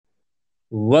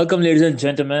Welcome, ladies and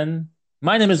gentlemen.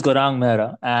 My name is Gorang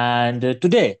Mehra, and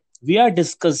today we are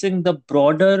discussing the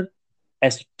broader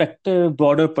perspective,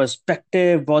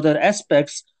 broader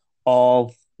aspects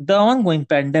of the ongoing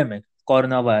pandemic,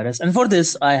 coronavirus. And for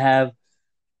this, I have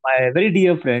my very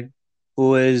dear friend,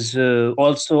 who is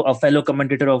also a fellow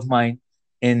commentator of mine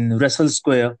in Wrestle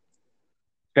Square.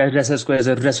 Wrestle Square is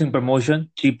a wrestling promotion,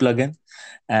 cheap plugin,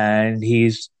 and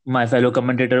he's my fellow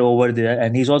commentator over there.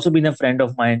 And he's also been a friend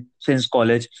of mine since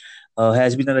college.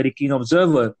 Has been a very keen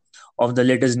observer of the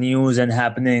latest news and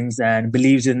happenings, and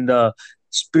believes in the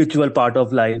spiritual part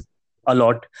of life a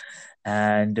lot.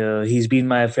 And he's been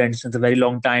my friend since a very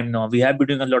long time now. We have been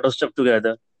doing a lot of stuff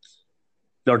together.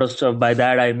 Lot of stuff. By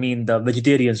that I mean the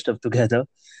vegetarian stuff together.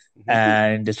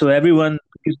 And so everyone,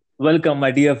 please welcome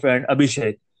my dear friend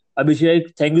Abhishek.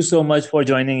 Abhishek, thank you so much for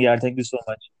joining. Yeah, thank you so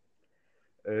much.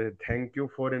 Thank you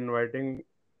for inviting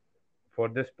for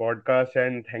this podcast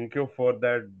and thank you for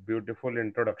that beautiful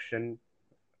introduction,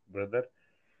 brother.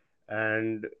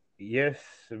 And yes,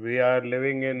 we are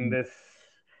living in this,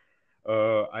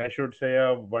 I should say,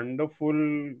 a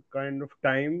wonderful kind of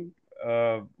time.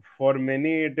 Uh, for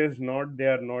many, it is not, they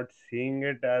are not seeing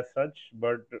it as such,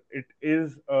 but it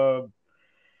is a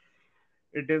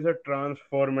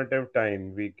transformative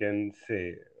time, we can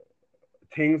say.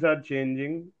 Things are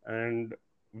changing, and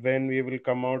when we will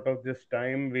come out of this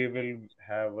time, we will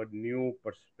have a new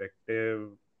perspective,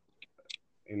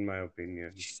 in my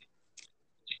opinion.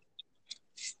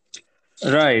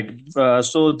 Right.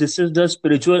 So this is the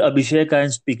spiritual Abhishek I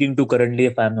am speaking to currently,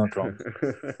 if I'm not wrong.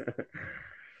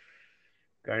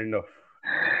 Kind of.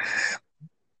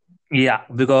 Yeah,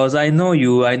 because I know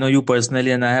you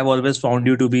personally, and I have always found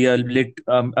you to be a lit.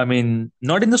 I mean,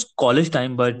 not in the college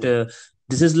time, but Hmm.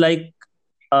 this is like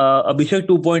Abhishek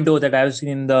 2.0 that I've seen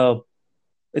in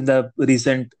the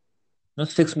recent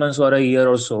 6 months or a year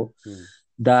or so. Hmm.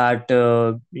 That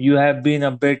you have been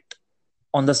a bit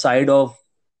on the side of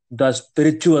the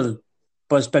spiritual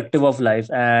perspective of life.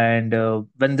 And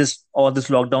when this all this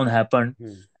lockdown happened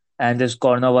Hmm. and this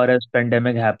coronavirus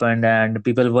pandemic happened and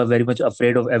people were very much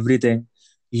afraid of everything,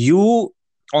 you,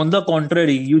 on the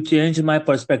contrary, you changed my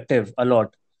perspective a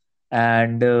lot.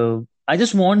 And I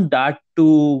just want that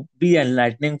to be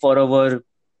enlightening for our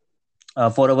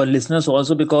listeners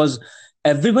also, because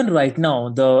everyone right now,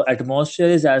 the atmosphere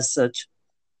is as such,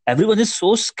 everyone is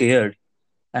so scared,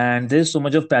 and there's so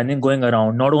much of panic going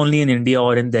around, not only in India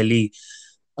or in Delhi.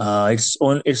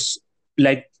 It's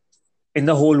like in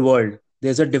the whole world.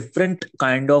 There's a different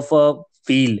kind of a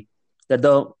feel, that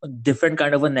the different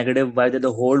kind of a negative vibe that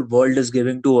the whole world is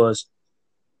giving to us.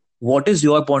 What is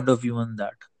your point of view on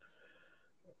that?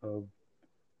 Uh,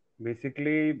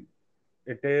 Basically,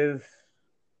 it is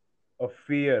a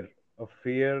fear,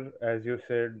 as you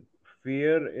said.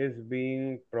 Fear is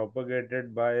being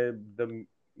propagated by the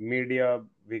media,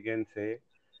 we can say.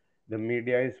 The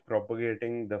media is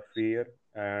propagating the fear,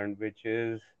 and which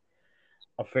is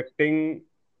affecting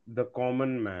the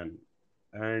common man.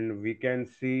 And we can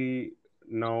see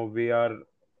now we are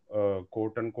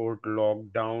quote unquote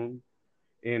locked down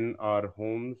in our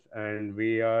homes, and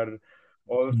we are Mm.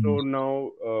 also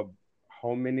now,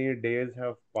 how many days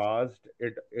have passed,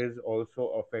 it is also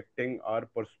affecting our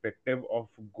perspective of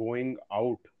going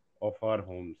out of our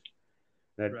homes.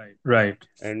 That, Right.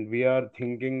 and we are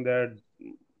thinking that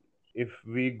if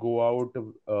we go out,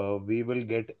 we will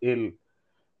get ill,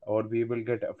 or we will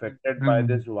get affected by Mm-hmm.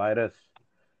 this virus.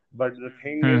 But the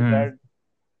thing is Mm-hmm. that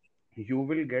you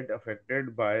will get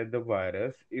affected by the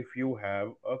virus if you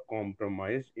have a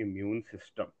compromised immune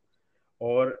system,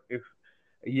 or if,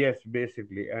 yes,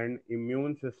 basically an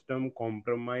immune system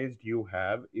compromised you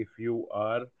have if you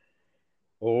are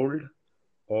old,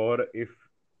 or if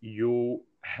you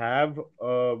have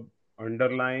a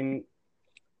underlying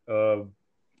uh,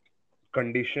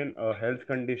 condition, a health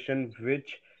condition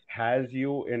which has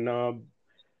you in a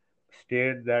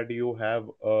state that you have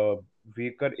a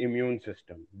weaker immune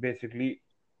system. Basically,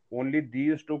 only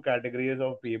these two categories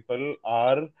of people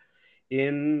are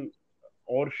in,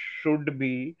 or should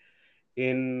be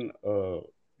in,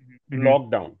 Mm-hmm.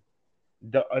 lockdown.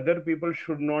 The other people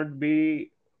should not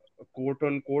be quote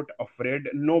unquote afraid.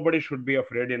 Nobody should be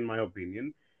afraid, in my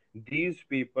opinion. These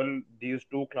people, these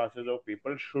two classes of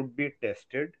people should be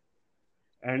tested,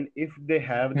 and if they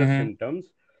have the Mm-hmm. symptoms,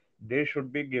 they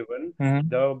should be given Mm-hmm.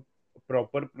 the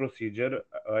proper procedure,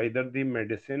 either the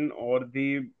medicine or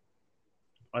the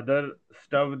other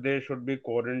stuff. They should be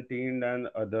quarantined and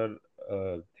other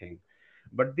thing.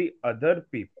 But the other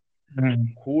people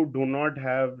who do not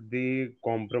have the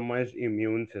compromised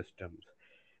immune systems,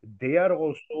 they are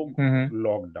also Mm-hmm.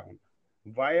 locked down.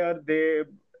 Why are they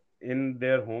in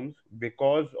their homes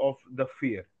because of the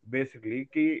fear, basically,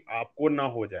 कि आपको ना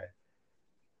हो जाए.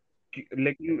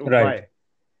 लेकिन Right.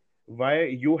 why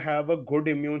you have a good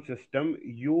immune system,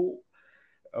 you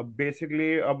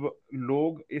basically अब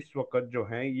लोग इस वक्त जो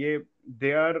हैं ये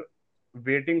they are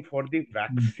waiting for the Mm.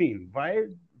 Vaccine. Why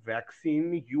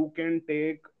vaccine? You can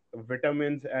take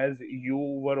vitamins, as you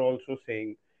were also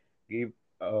saying, कि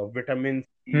vitamin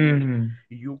C, Hmm.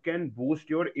 you can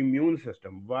boost your immune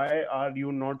system. Why are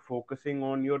you not focusing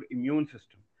on your immune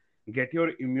system? Get your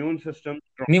immune system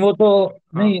strong. नहीं वो तो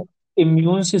हाँ. नहीं,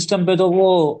 immune system पे तो वो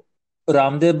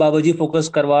रामदेव बाबा जी focus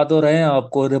करवा तो रहे हैं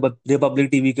आपको रिपब्लिक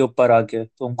टीवी के ऊपर आके,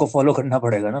 तो उनको फॉलो करना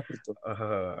पड़ेगा ना फिर तो।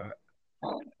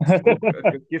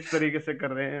 वो किस तरीके से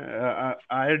कर रहे हैं?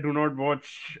 I do not watch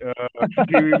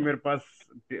TV. मेरे पास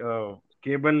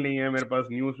केबल नहीं है, मेरे पास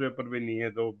न्यूज़पेपर भी नहीं है,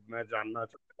 तो मैं जानना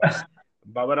चाहता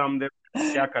हूँ बाबा रामदेव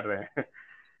क्या कर रहे हैं.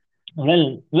 Well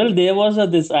well there was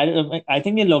this, I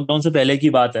think ये लॉकडाउन से पहले की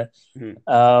बात है।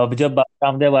 हम्म. जब बाबा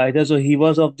रामदेव आए थे, so he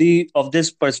was of this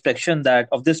perspection that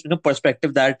of this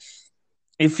perspective that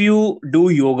if you do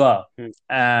yoga hmm.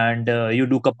 and you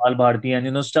do Kapal Bharti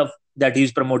and stuff that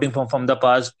he's promoting from the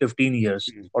past 15 years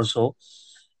hmm. or so,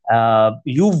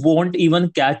 you won't even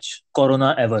catch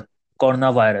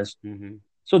coronavirus. Hmm.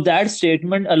 So that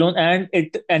statement alone,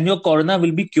 and your corona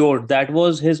will be cured. That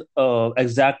was his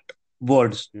exact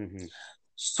words. Hmm.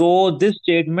 So this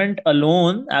statement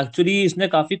alone actually इसने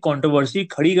काफी controversy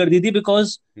खड़ी कर दी थी,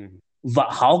 because hmm.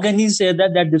 how can he say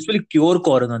that this will cure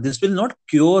corona? This will not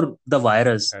cure the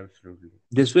virus. Absolutely.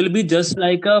 This will be just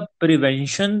like a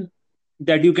prevention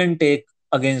that you can take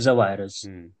against the virus.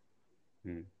 Hmm.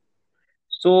 Hmm.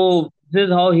 So this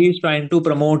is how he's trying to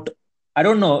promote. I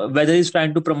don't know whether he's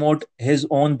trying to promote his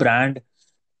own brand,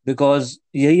 because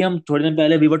यही हम थोड़े दिन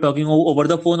पहले we were talking over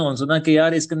the phone also ना, कि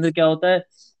यार इसके अंदर क्या होता है,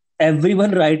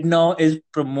 everyone right now is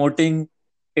promoting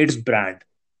its brand.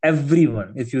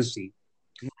 Everyone, if you see,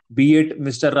 be it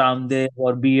Mr. Ramdev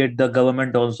or be it the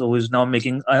government also, who is now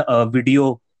making a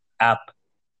video app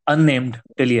unnamed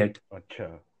till yet, अच्छा.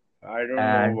 I don't know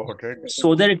and about it.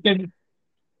 so that it can,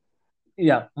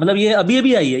 या मतलब ये अभी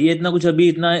अभी आई है, ये इतना कुछ अभी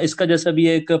इतना इसका जैसा भी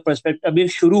एक पर्सपेक्ट अभी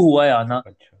शुरू हुआ है आना।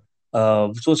 अच्छा.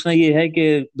 सोचना ये है कि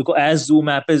because as Zoom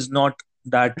app is not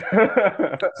that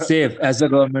safe as the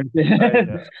government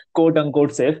अच्छा. Quote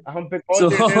unquote safe, Because so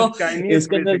it is Chinese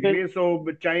इसके अंदर basically. So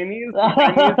Chinese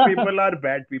people are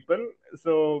bad people.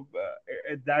 So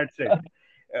that's it.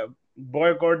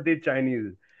 Boycott the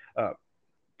Chinese. Uh,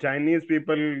 Chinese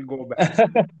people go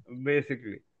bad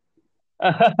basically,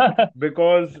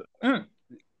 because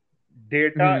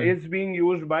data is being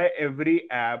used by every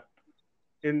app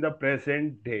in the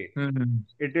present day.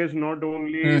 It is not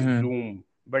only Zoom,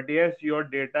 but yes, your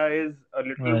data is a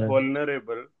little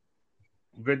vulnerable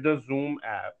with the Zoom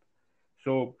app.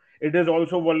 So it is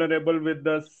also vulnerable with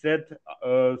the Seth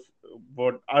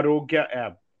what Arogya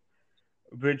app,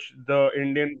 which the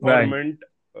Indian right. government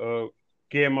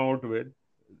came out with.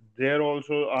 There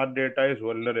also our data is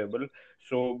vulnerable.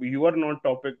 So you are not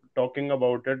talking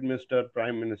about it, Mr.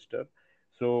 Prime Minister.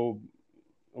 So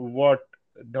what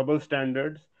double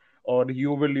standards, or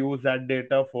you will use that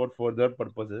data for further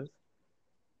purposes?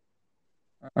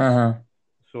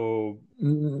 So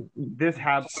this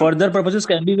happened. Further purposes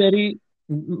can be very,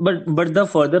 but the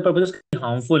further purposes can be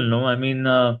harmful, no? I mean,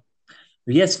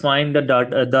 yes, fine,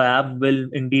 the app will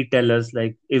indeed tell us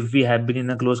like if we have been in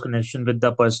a close connection with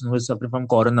the person who is suffering from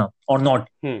corona or not,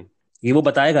 Hmm. ये वो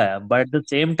बताएगा यार, but at the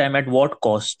same time at what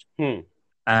cost? Hmm.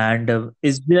 And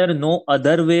is there no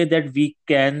other way that we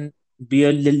can be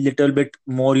a little bit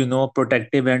more,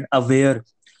 protective and aware,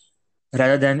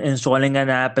 rather than installing an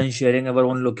app and sharing our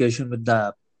own location with the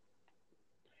app?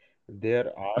 There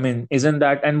I are. mean, isn't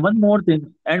that, and one more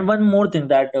thing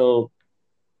that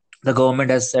the government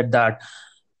has said that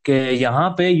कि यहाँ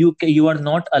पे you are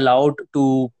not allowed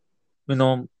to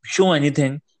show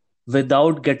anything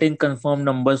without getting confirmed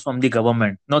numbers from the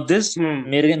government. Now this Hmm.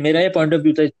 मेरा ये point of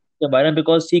view था इसके बारे में,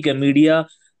 because ठीक है, मीडिया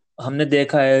हमने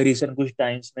देखा है रिसेंट कुछ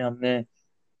टाइम्स में, हमने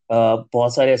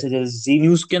बहुत सारे ऐसे, जैसे जी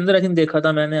न्यूज के अंदर आई थिंक देखा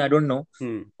था मैंने, आई don't no,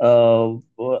 Hmm.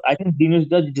 I think ji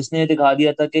news था जिसने ये दिखा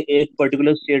दिया था कि एक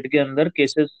पर्टिकुलर स्टेट के अंदर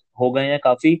केसेस हो गए हैं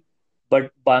काफी, बट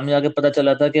बाद में जाके पता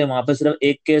चला था कि वहां पे सिर्फ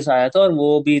एक केस आया था और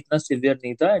वो भी इतना सिवियर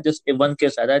नहीं था, जस्ट वन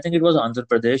केस आया था, I think it was Andhra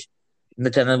Pradesh, the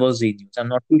channel was ji news, I am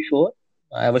not to sure,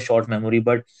 I have a short memory,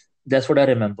 but that's what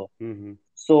I remember. Hmm.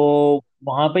 सो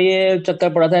वहां पे ये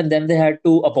चक्कर पड़ा था, and then they had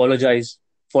to apologise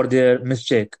for their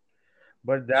mistake.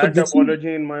 But so that this is,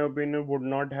 apology, in my opinion, would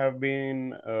not have been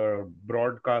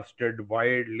broadcasted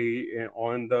widely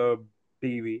on the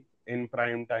TV in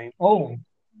prime time. oh,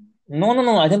 no, no,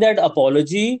 no. I think that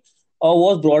apology.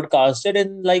 was broadcasted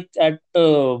in like at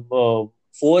 4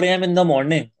 a.m. in the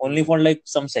morning, only for like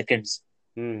some seconds.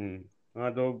 Hmm.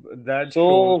 So that shows,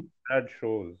 So that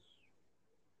shows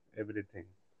everything.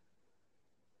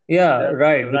 yeah, That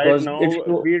right, right because it's now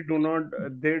so. we do not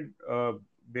they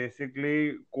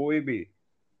basically koi bhi,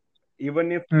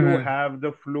 even if you Mhm. have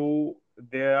the flu,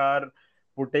 they are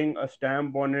putting a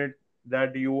stamp on it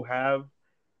that you have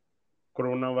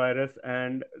coronavirus,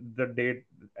 and the date,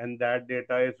 and that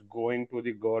data is going to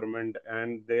the government,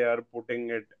 and they are putting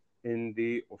it in the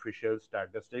official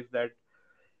statistics that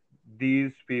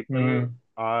these people Mhm.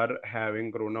 are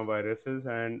having coronaviruses,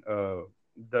 and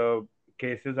the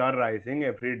cases are rising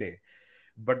every day,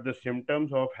 but the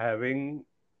symptoms of having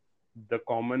the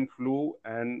common flu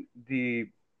and the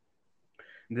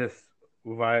this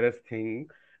virus thing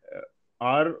uh,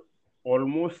 are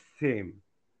almost same.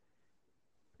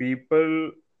 People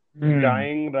Mhm.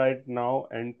 dying right now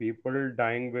and people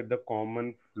dying with the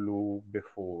common flu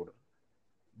before,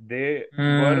 they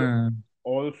were Mhm.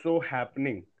 also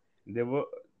happening. They were,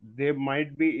 they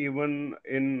might be even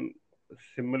in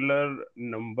similar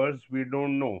numbers, we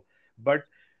don't know, but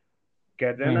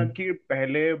कहते हैं ना Mhm. कि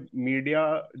पहले media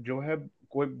जो है,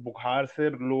 कोई बुखार से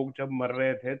लोग जब मर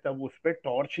रहे थे तब उस पे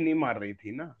टॉर्च नहीं मार रही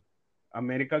थी ना।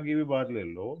 अमेरिका की भी बात ले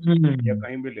लो या Mhm.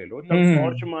 कहीं भी ले लो, तब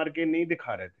टॉर्च Mhm. मार के नहीं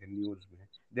दिखा रहे थे न्यूज में।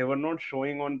 दे were not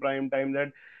showing on prime time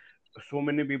that so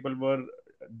many people were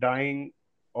dying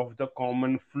of the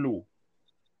common flu,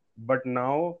 but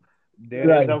now there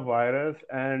is Right. a virus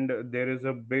and there is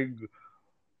a big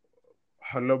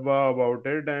halaba about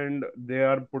it, and they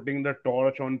are putting the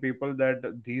torch on people that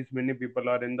these many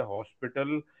people are in the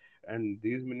hospital and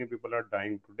these many people are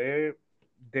dying today.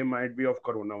 They might be of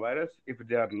coronavirus. If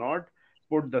they are not,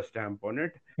 put the stamp on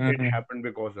it. It Mhm. happened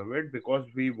because of it, because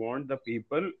we want the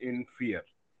people in fear.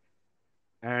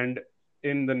 And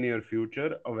in the near future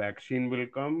a vaccine will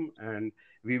come, and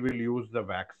we will use the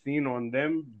vaccine on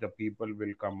them. The people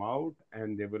will come out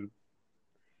and they will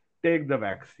take the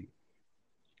vaccine,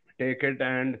 take it,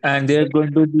 and And the there's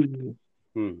going to be.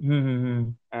 hmm, Mhm.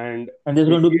 and And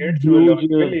there's going to be idiots will huge.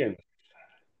 earn millions.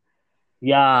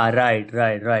 Yeah, right,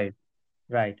 right, right,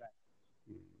 right.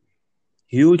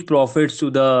 Huge profits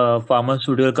to the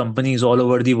pharmaceutical companies all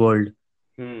over the world.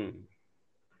 Hmm.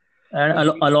 And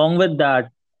And along with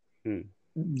that, hmm,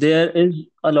 there is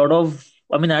a lot of,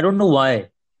 I mean, I don't know why,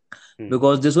 hmm,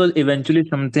 because this was eventually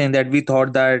something that we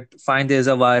thought that fine,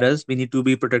 there's a virus, we need to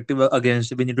be protective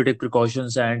against it, we need to take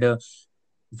precautions. And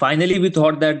finally, we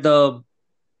thought that the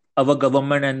our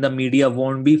government and the media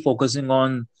won't be focusing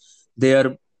on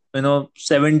their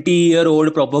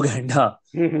 70-year-old propaganda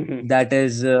hmm, that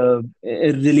is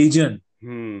religion.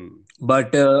 hmm,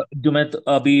 but जो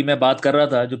अभी मैं बात कर रहा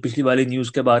था जो पिछली वाली न्यूज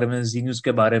के बारे में, जी न्यूज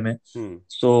के बारे में, hmm.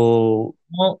 So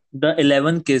the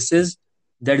 11 cases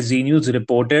that ji news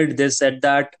reported, they said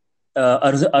that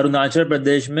Arunachal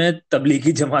Pradesh में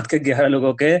तबलीगी जमात के 11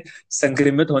 लोगों के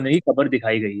संक्रमित होने की खबर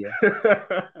दिखाई गई है।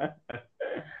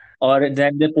 और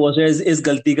देन दे पोस्टेड, इस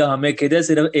गलती का हमें खेद है,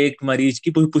 सिर्फ एक मरीज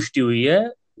की पुष्टि हुई है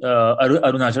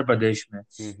अरुणाचल प्रदेश में।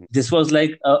 Hmm, this was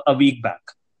like a week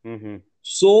back. hmm, hmm.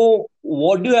 So,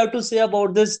 what do you have to say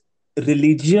about this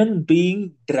religion being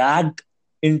dragged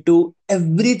into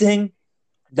everything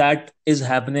that is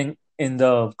happening in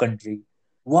the country?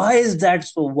 Why is that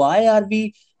so? Why are we?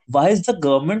 Why is the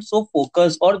government so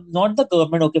focused, or not the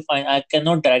government? Okay, fine. I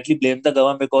cannot directly blame the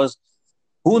government because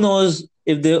who knows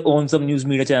if they own some news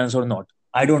media channels or not?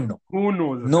 I don't know. Who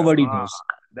knows? Nobody knows.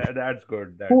 That's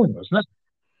good, that's Who good. knows? No?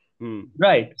 Hmm.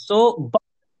 Right. So,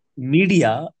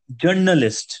 media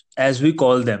journalists, as we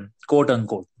call them, quote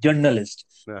unquote, journalists,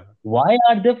 Yeah. why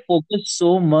are they focused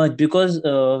so much? Because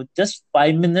just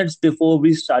 5 minutes before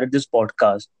we started this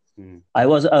podcast, Hmm. I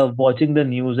was watching the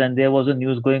news, and there was a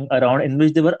news going around in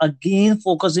which they were again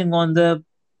focusing on the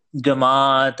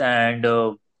Jamaat and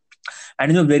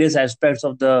various aspects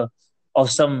of the of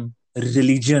some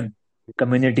religion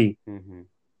community, Hmm. Hmm.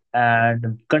 and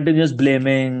continuous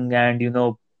blaming and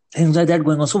things like that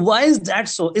going on. So why is that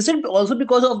so? Is it also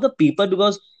because of the people?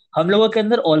 Because हम लोगों के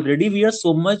अंदर already we are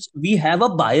so much, we have a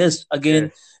bias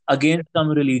Yes. against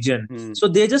some religion. Hmm. So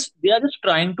they are just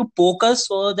trying to poke us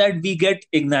so that we get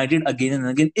ignited again and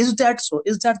again. Is that so?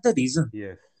 Is that the reason?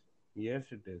 Yes.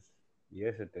 Yes, it is.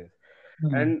 Yes, it is.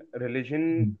 Hmm. And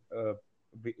religion,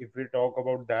 if we talk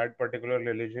about that particular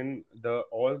religion, the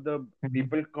all the Hmm.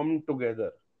 people come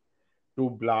together to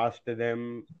blast them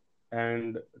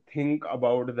and think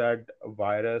about that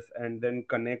virus and then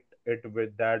connect it with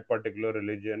that particular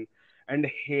religion and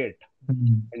hate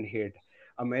Hmm. and hate.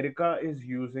 America is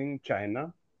using China,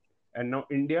 and now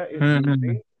India is Hmm.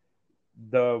 using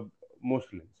the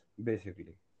Muslims,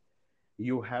 basically.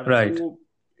 You have Right. to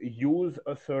use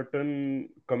a certain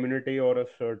community or a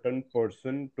certain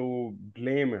person to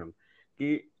blame him.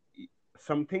 Ki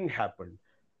something happened,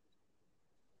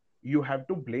 you have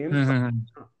to blame Hmm. someone,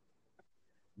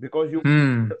 because you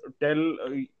Hmm. tell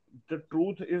the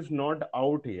truth is not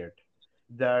out yet,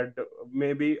 that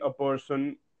maybe a person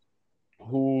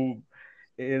who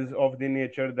is of the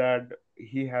nature that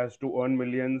he has to earn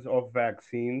millions of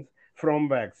vaccines from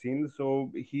vaccines, so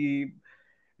he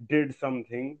did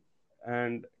something,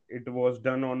 and it was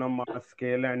done on a mass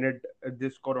scale, and it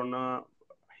this corona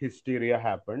hysteria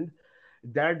happened.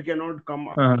 That cannot come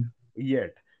out Uh-huh.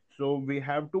 yet, so we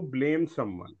have to blame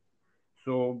someone.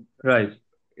 So Right.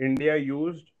 India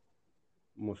used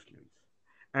Muslims,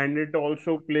 and it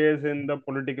also plays in the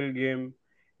political game,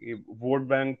 vote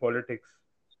bank politics,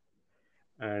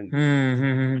 and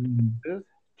Hmm. is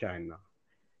China,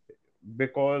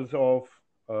 because of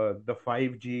the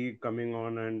 5G coming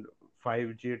on, and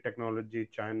 5G technology.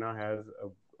 China has a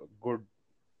good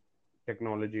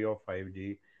technology of 5G,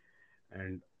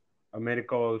 and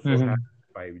America also has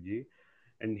Hmm. 5G.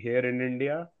 And here in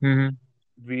India, Hmm.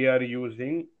 we are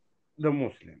using the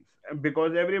Muslims,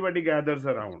 because everybody gathers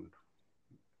around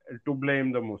to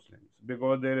blame the Muslims,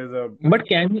 because there is a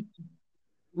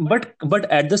But but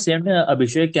at the same time,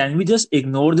 Abhishek, can we just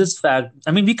ignore this fact?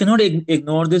 I mean, we cannot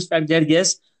ignore this fact that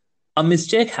yes, a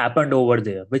mistake happened over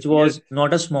there, which yes, was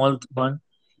not a small one.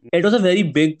 It was a very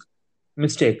big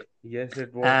mistake, yes,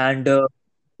 it was. and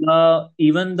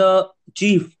even the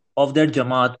chief of that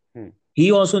Jamaat, Hmm,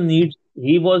 he also needs.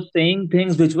 He was saying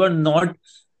things which were not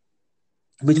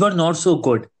so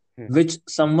good, hmm, which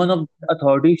someone of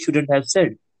authority shouldn't have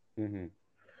said. hmm, hmm.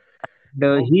 And,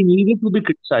 So he needed to be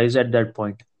criticized at that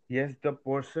point. yes, the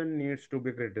person needs to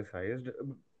be criticized.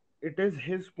 It is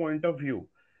his point of view.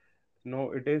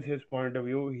 No, it is his point of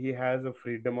view. He has a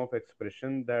freedom of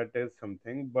expression. That is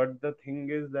something. But the thing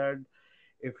is that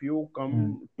if you Mm.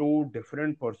 come to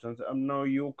different persons, now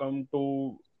you come to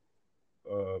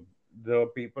uh, the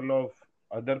people of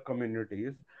other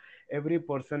communities, every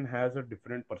person has a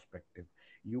different perspective.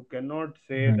 You cannot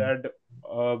say Mhm. that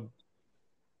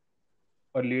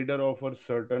a leader of a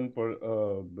certain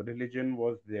religion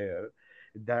was there,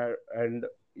 that and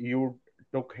you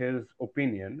took his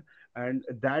opinion, and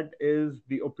that is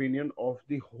the opinion of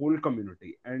the whole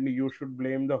community, and you should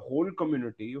blame the whole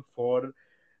community for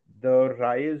the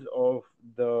rise of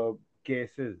the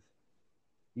cases.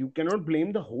 You cannot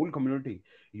blame the whole community.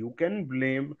 You can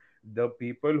blame the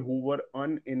people who were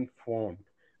uninformed,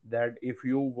 that if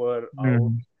you were out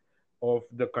Mm. of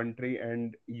the country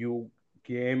and you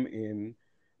came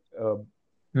uh,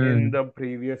 in Mm. the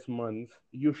previous months,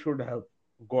 you should have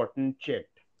gotten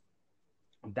checked.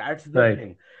 That's the Right.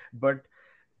 thing. But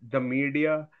the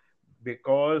media,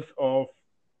 because of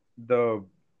the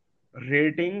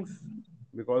ratings,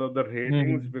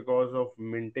 Mm. because of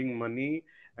minting money,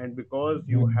 and because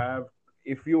you Mm. have,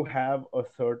 if you have a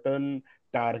certain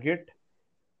target,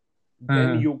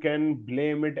 then Mm. you can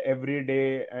blame it every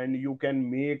day, and you can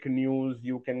make news,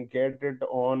 you can get it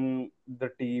on the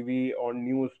TV, on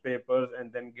newspapers,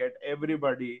 and then get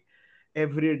everybody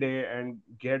every day, and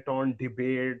get on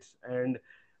debates, and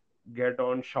get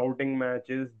on shouting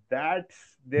matches. That's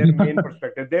their main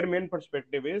perspective. Their main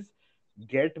perspective is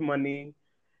get money,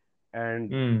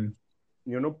 and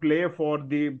Mm. play for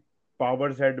the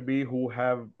powers that be who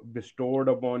have bestowed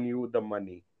upon you the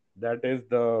money. That is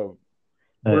the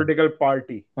Right. political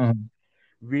party Mm.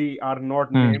 we are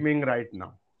not Mm. naming right now,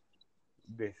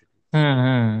 basically.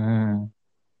 Mm.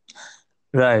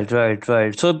 Right, right,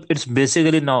 right. So it's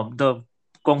basically now the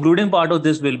concluding part of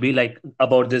this will be like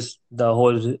about this, the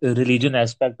whole religion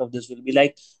aspect of this will be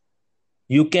like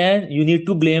you need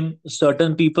to blame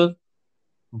certain people,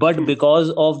 but Hmm. because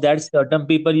of that certain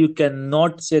people, you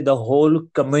cannot say the whole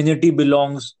community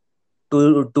belongs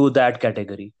to that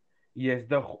category. Yes,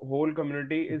 the whole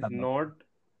community is not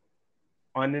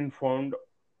uninformed,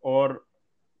 or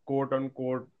quote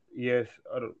unquote, yes,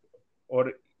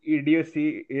 or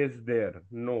idiocy is there.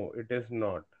 No, it is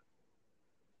not.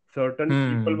 Certain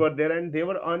people Hmm. were there and they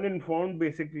were uninformed,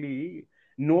 basically.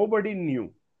 Nobody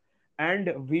knew.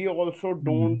 And we also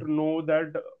don't Hmm. know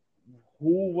that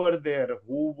who were there,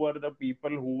 who were the people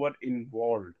who were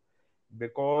involved,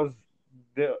 because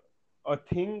the a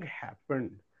thing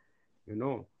happened, you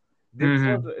know. This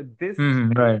was Hmm. this Hmm.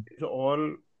 thing Right. is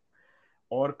all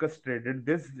orchestrated.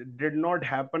 This did not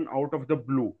happen out of the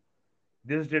blue.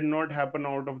 This did not happen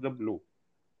out of the blue.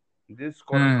 This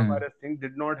Hmm. coronavirus thing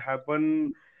did not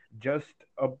happen just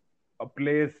a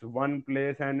place, one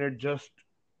place, and it just,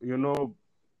 you know,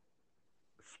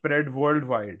 spread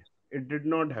worldwide. It did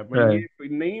not happen. Right. ये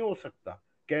नहीं हो सकता.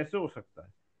 कैसे हो सकता है?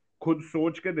 खुद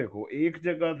सोच के देखो, एक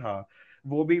जगह था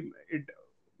वो भी, it,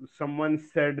 someone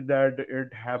said that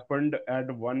it happened at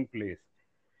one place.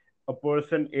 A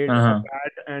person ate a Uh-huh.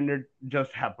 bat and it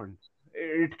just happened.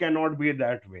 It cannot be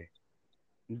that way.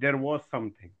 There was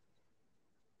something.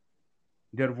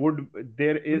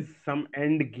 There is some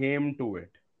end game to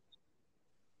it.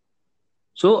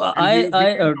 So And we I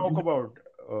can talk about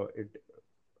it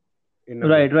in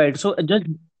a right, bit. right. So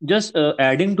just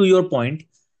adding to your point,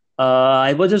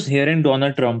 I was just hearing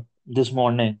Donald Trump this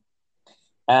morning,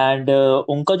 and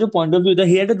उनका जो point of view था,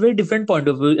 he had a very different point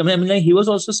of view. I mean, like, he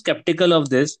was also skeptical of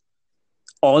this,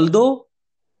 although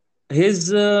his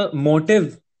motive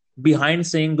behind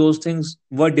saying those things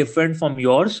were different from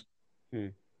yours, Hmm.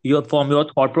 your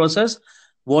thought process.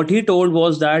 What he told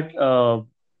was that,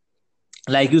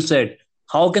 like you said,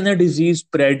 how can a disease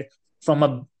spread from a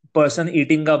person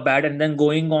eating a bat and then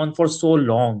going on for so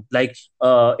long, like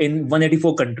in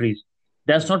 184 countries?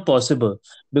 That's Hmm. not possible,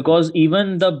 Hmm. because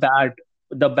even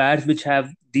the bats which have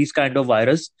these kind of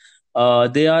virus,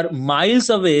 they are miles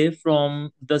away from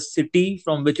the city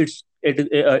from which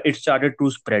it started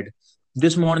to spread.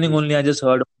 This morning Hmm. only I just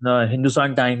heard on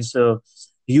Hindustan Times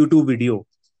YouTube video,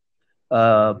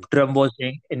 Hmm. Trump was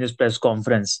saying in his press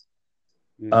conference.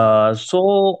 Hmm.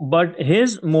 But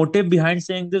his motive behind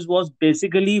saying this was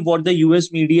basically what the US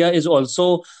media is also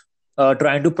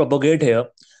trying to propagate here,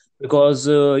 because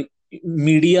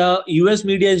US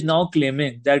media is now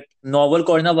claiming that novel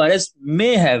coronavirus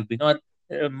may have been, or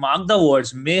mark the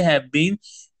words, may have been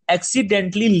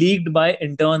accidentally leaked by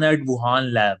intern at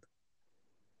Wuhan lab.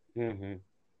 Hmm. Hmm.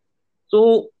 So,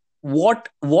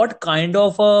 what kind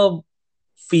of a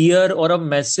fear or a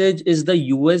message is the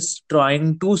US trying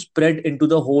to spread into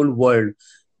the whole world,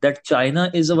 that China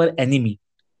is our enemy,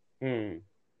 Hmm.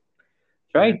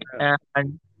 right? China.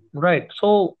 And right.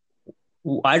 So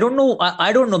I don't know. I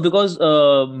don't know, because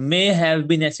may have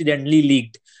been accidentally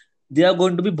leaked. There are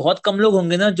going to be बहुत कम लोग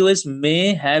होंगे ना जो इस may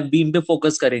have been पे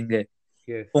focus करेंगे.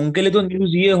 Yes. उनके लिए तो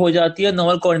न्यूज ये हो जाती है,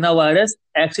 novel corona virus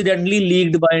accidentally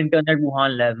leaked by internet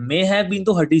Wuhan lab, may have been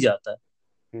तो हट ही जाता है.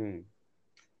 Hmm.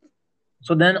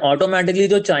 सो देन ऑटोमेटिकली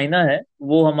जो चाइना है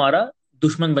वो हमारा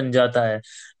दुश्मन बन जाता है,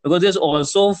 because there is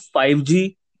also 5G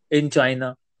in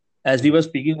China, as we Hmm. Were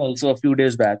speaking also a few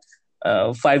days back.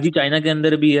 5G China के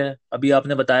अंदर भी है, अभी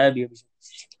आपने बताया भी अभी.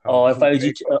 हाँ, और फाइव दूसरे जी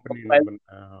एक कंपनी ने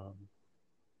बनाया, हाँ।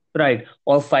 राइट,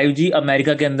 और 5G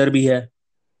अमेरिका के अंदर भी है.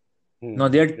 No,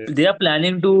 they- they are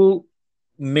planning to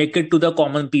make it to the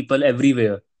common people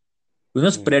everywhere, you know,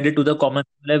 hmm. Spread it to the common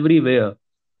people everywhere.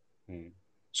 Hmm.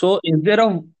 So is there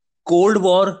a cold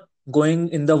war going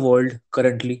in the world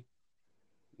currently?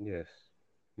 Yes.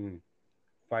 Hmm.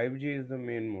 5G is the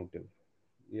main motive.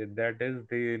 Yeah, that is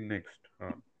the next.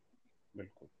 हाँ,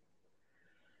 बिल्कुल.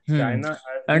 Hmm. China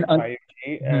has the And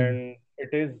 5G hmm. and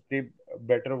it is the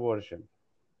better version.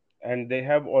 And they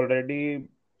have already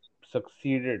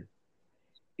succeeded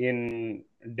in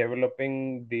developing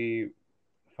the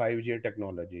 5G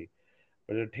technology.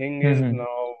 But the thing is Hmm.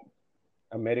 now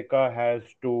America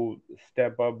has to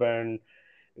step up, and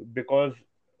because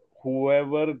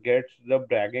whoever gets the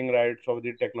bragging rights of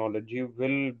the technology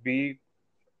will be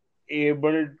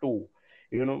able to,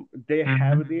 they Hmm.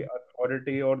 have the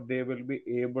authority, or they will be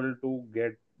able to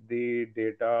get the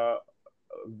data,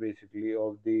 basically,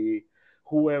 of the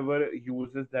whoever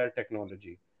uses that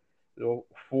technology. So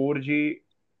 4G,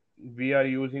 we are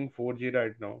using 4G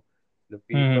right now. The Hmm.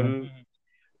 people,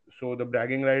 so the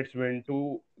bragging rights went to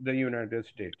the United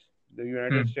States. The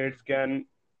United Hmm. States can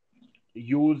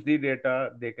use the data,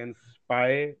 they can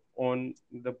spy on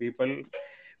the people.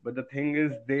 But the thing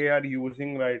is, they are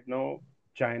using right now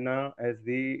China as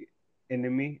the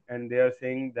enemy, and they are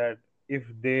saying that if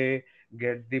they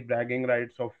get the bragging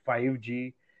rights of 5G,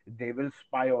 they will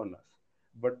spy on us.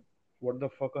 But what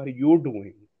the fuck are you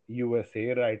doing, USA,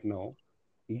 right now?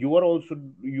 You are also,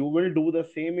 you will do the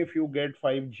same if you get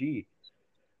 5G.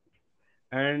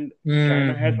 And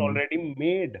China has Hmm. already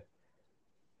made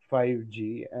 5G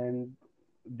and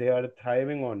they are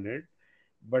thriving on it.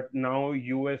 But now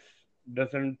US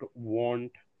doesn't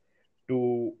want to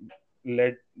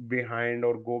let behind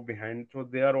or go behind. So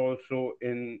they are also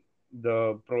in the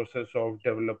process of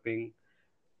developing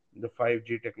the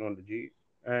 5G technology.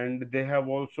 And they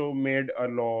have also made a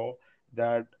law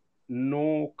that no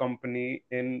company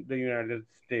in the United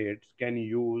States can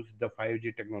use the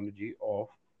 5G technology of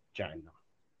China.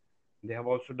 They have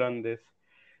also done this.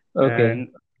 Okay.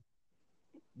 And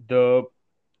the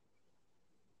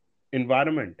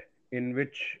environment in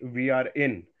which we are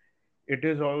in, it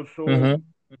is also Hmm.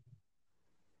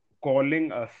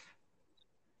 calling us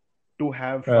to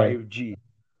have Right. 5G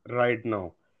right now.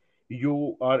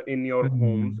 You are in your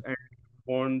homes Hmm. and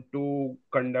want to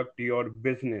conduct your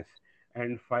business.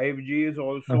 And 5G is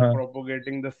also Uh-huh.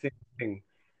 propagating the same thing,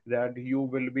 that you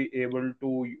will be able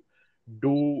to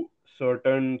do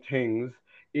certain things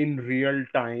in real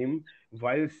time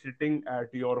while sitting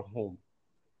at your home.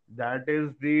 That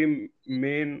is the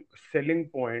main selling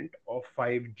point of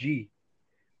 5G,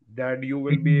 that you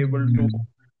will be able to Hmm.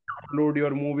 upload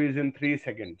your movies in 3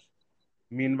 seconds.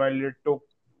 Meanwhile, it took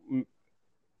mm,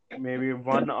 maybe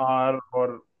 1 hour or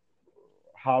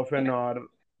half an hour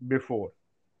before.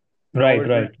 Now Right, it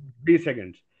will right. take 3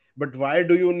 seconds. But why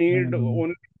do you need Hmm.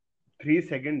 only 3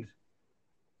 seconds?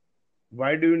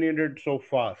 Why do you need it so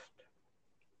fast?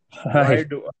 Why Right.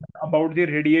 do about the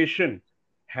radiation?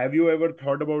 Have you ever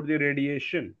thought about the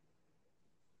radiation?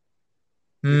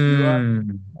 If you are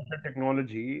Hmm. such a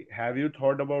technology, have you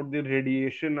thought about the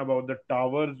radiation, about the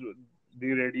towers,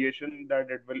 the radiation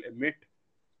that it will emit?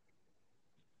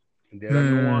 There are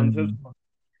no answers. Hmm.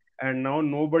 And now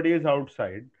nobody is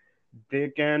outside. They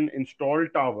can install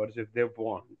towers if they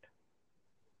want.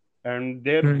 And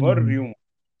there were Hmm. rumors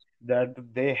that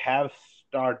they have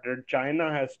started,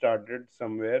 China has started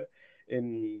somewhere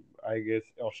in, I guess,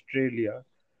 Australia.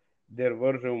 There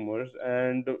were rumors,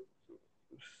 and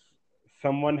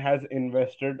someone has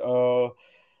invested a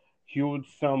huge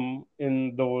sum in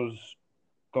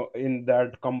in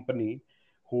that company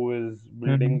who is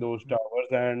building Hmm. those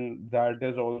towers, and that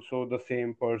is also the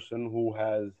same person who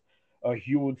has a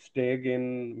huge stake in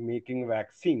making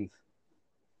vaccines,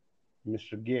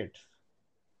 Mr. Gates.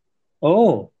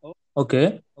 Oh,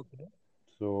 okay.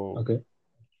 So Okay.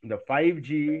 the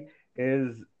 5G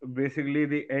is basically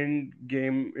the end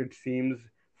game, it seems.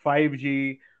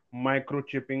 5G,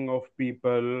 microchipping of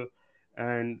people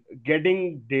and getting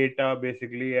data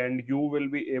basically, and you will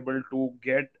be able to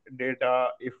get data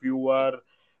if you are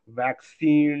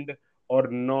vaccinated or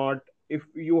not. If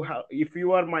you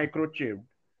are microchipped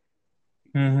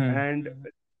Hmm. and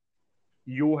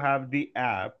you have the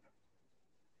app,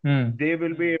 Hmm. they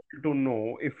will be able to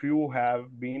know if you have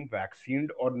been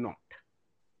vaccinated or not.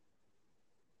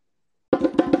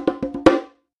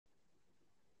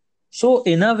 So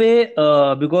in a way,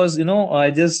 because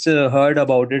I just heard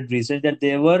about it recently that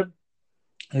there were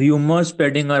rumors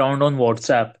spreading around on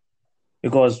WhatsApp,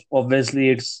 because obviously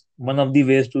it's one of the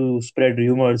ways to spread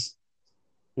rumors.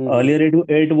 Hmm. Earlier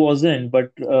it wasn't,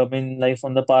 but I mean, like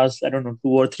from the past, I don't know, 2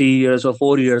 or 3 years or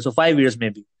 4 years or 5 years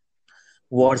maybe,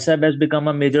 Hmm. WhatsApp has become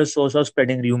a major source of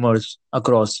spreading rumors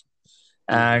across.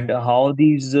 Hmm. And how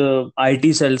these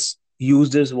IT cells use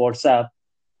this WhatsApp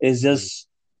is Hmm.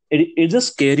 it's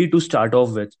just scary to start off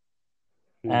with.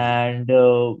 Hmm. And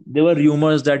there were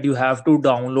rumors that you have to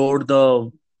download the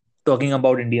talking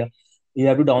about India, you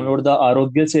have to Hmm. download the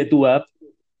Arogya Setu app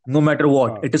no matter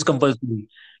what. Huh. It is compulsory.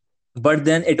 But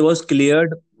then it was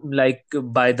cleared like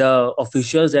by the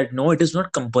officials that no, it is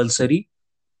not compulsory.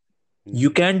 You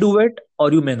Hmm. can do it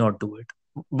or you may not do it,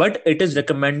 but it is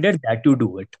recommended that you do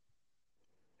it.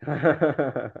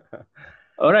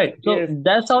 All right, so Yes.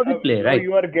 that's how they play, Now right?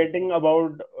 you are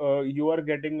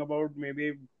getting about maybe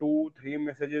 2 3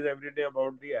 messages every day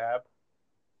about the app.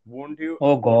 Oh Won't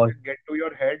god. it get to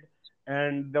your head?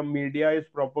 And the media is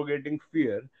propagating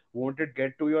fear. Won't it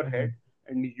get to your head? Mhm.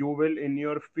 And you will, in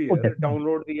your Oh, fear, definitely.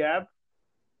 download the app.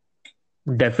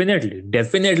 Definitely,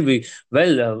 definitely.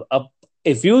 Well,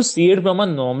 if you see it from a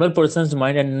normal person's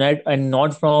mind and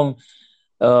not from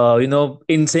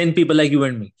insane people like you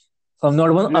and me, from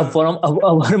not one Yeah. from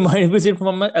our mind visit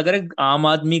from अगर एक आम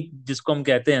आदमी जिसको हम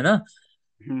कहते हैं ना,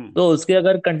 Hmm. तो उसके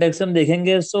अगर कंटेक्स्ट हम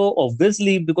देखेंगे, सो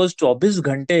ऑब्वियसली बिकॉज 24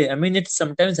 घंटे, I mean it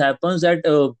sometimes happens that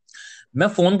मैं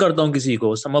फोन करता हूँ किसी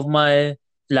को, सम ऑफ माय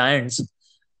क्लाइंट्स,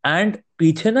 एंड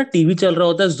पीछे ना टीवी चल रहा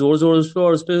होता है जोर जोर से,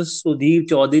 और उस पे सुधीर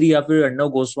चौधरी या फिर अर्णव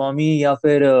गोस्वामी या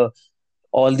फिर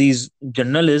all these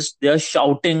journalists, they are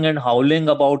shouting and howling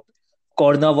about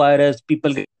coronavirus.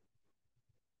 People get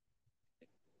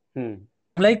Hmm.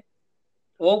 like,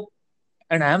 oh,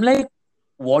 and I'm like,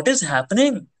 what is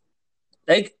happening?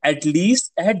 Like, at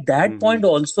least at that point,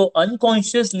 Hmm. also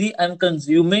unconsciously, I'm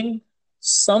consuming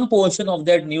some portion of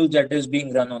that news that is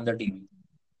being run on the TV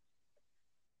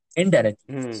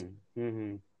indirectly. Hmm. Hmm.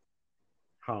 Hmm.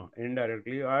 Huh.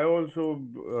 Indirectly, I also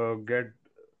get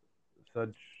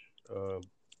such uh,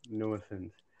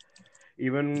 nuisance.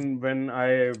 Even when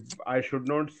I should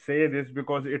not say this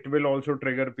because it will also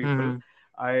trigger people. Mm-hmm.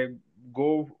 I go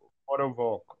for a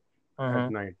walk at Uh-huh.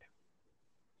 night.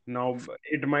 Now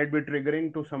it might be triggering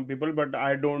to some people, but I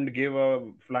don't give a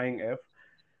flying F.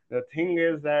 The thing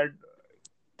is that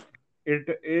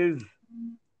it is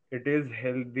it is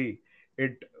healthy.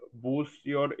 It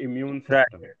boosts your immune Right.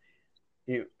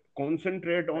 system.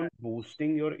 concentrate on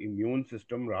boosting your immune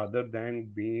system rather than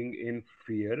being in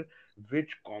fear, which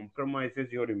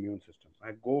compromises your immune system.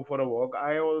 I go for a walk.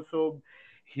 I also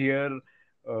hear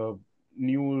uh,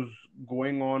 news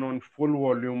going on full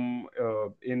volume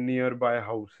in nearby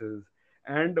houses.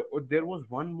 And there was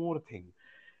one more thing.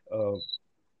 Uh,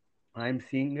 I'm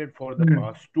seeing it for the Mm-hmm.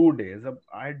 past 2 days.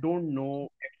 I don't know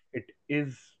if it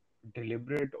is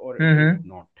deliberate or it is Mm-hmm.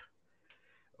 not.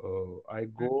 I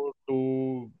go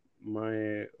to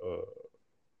my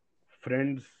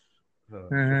friend's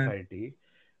Mm-hmm. society.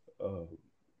 Uh,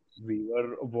 we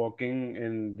were walking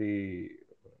in the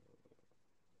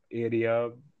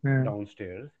area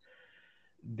downstairs.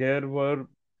 There were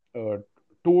uh,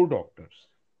 two doctors.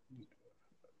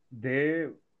 They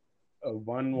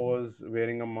one was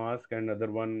wearing a mask and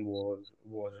other one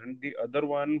wasn't. The other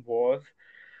one was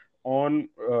on.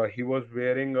 He was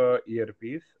wearing a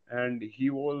earpiece and he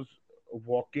was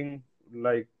walking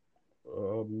like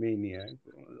maniac.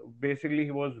 Basically,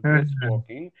 he was brisk Mm-hmm.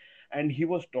 walking and he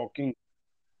was talking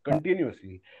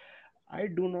continuously. I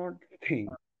do not think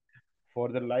for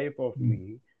the life of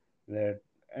me that,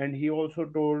 and he also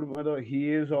told whether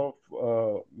he is of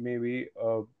maybe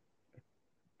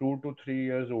 2 to 3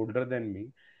 years older than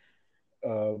me.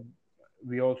 Uh,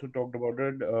 we also talked about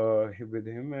it with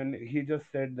him, and he just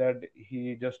said that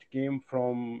he just came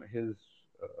from his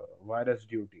virus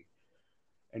duty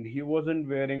and he wasn't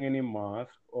wearing any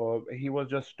mask or he was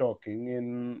just talking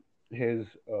in his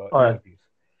All right. earpiece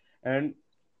and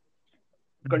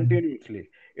continuously.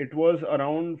 It was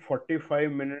around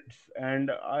 45 minutes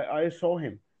and I saw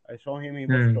him, he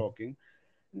was Mm-hmm. talking.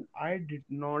 I did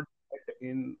not get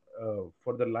in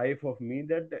for the life of me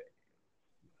that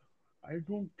I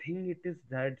don't think it is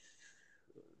that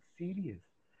serious,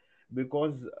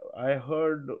 because I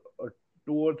heard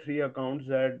two or three accounts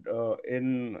that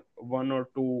in one or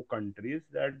two countries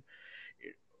that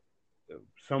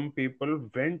some people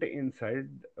went inside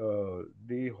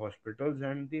the hospitals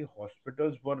and the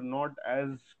hospitals were not as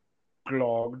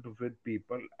clogged with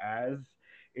people as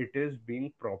it is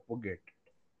being propagated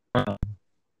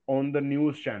on the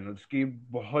news channels कि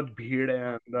बहुत भीड़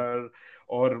है अंदर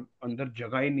और अंदर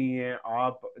जगह ही नहीं है,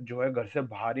 आप जो है घर से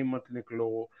बाहर ही मत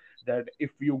निकलो, that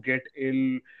if you get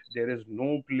ill there is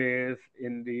no place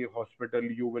in the hospital,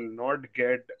 you will not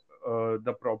get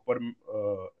the proper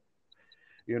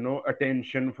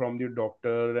attention from the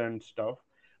doctor and stuff.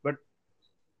 But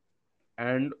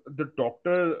and the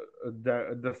doctor,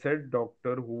 the said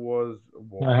doctor who was Uh-huh.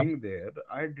 walking there,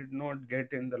 I did not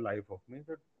get in the life of me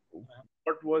that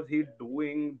what was he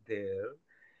doing there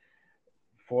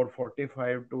for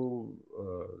 45 to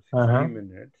 60 Uh-huh.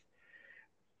 minutes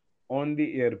on the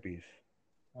earpiece.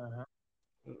 Uh-huh.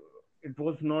 It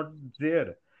was not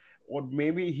there, or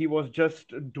maybe he was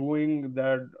just doing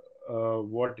that,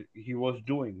 what he was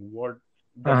doing, what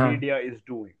the Uh-huh. media is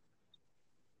doing,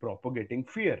 propagating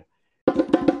fear.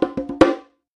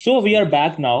 So we are Yes.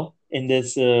 back now in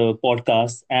this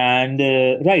podcast, and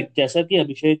right, जैसा कि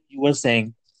अभिषेक you were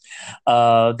saying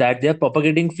that they are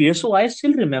propagating fear. So I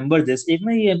still remember this. एक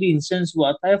ना ये अभी instance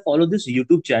हुआ था. I follow this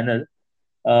YouTube channel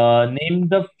named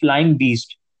the Flying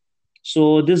Beast.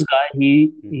 So this guy, he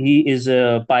Mm-hmm. is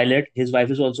a pilot. His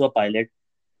wife is also a pilot.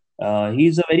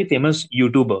 He's a very famous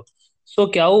YouTuber. So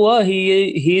क्या हुआ?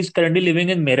 He is currently living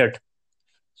in Meerut.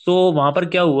 So वहां पर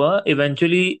क्या हुआ?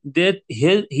 Eventually,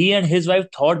 he and his wife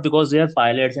thought, because they are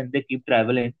pilots and they keep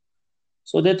traveling,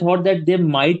 so they thought that they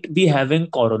might be having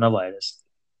coronavirus.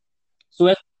 So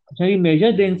as precautionary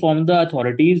measure, they Mm-hmm. informed the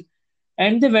authorities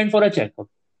and they went for a checkup.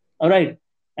 All right,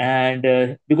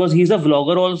 and because he's a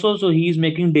vlogger also, so he's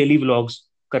making daily vlogs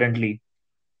currently.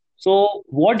 So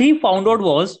what he found out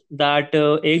Mm-hmm. was that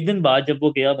एक दिन बाद जब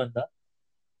वो गया बंदा,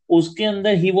 उसके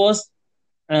अंदर he was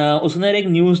उसने एक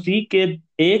न्यूज थी कि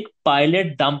एक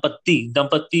पायलट दंपत्ति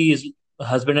दंपत्ति is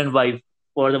husband and wife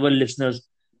for our listeners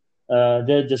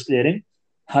just clearing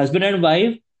husband and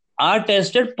wife are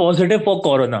tested positive for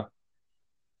corona,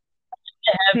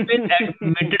 have been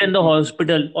admitted in the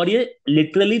hospital. और ये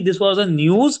literally this was a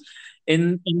news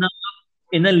in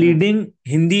a leading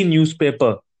Hindi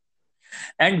newspaper.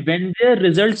 And when their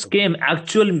results came, Okay.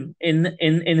 actual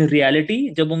in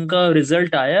reality, जब उनका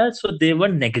result आया, so they were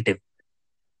negative.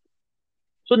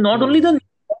 So not only the हम्म.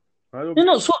 हाँ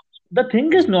तो. so the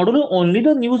thing is, hmm. not only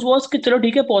the news was कि चलो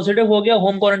ठीक है positive हो गया,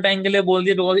 होम क्वारंटाइन के लिए बोल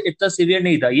दिया, बिकॉज इतना सीवियर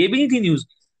नहीं था, ये भी नहीं थी न्यूज.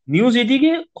 न्यूज ये थी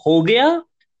कि हो गया,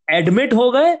 एडमिट हो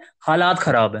गए, हालात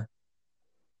खराब है.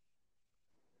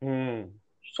 Hmm.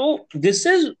 So this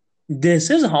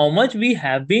is how much we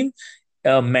have been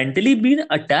mentally been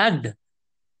attacked.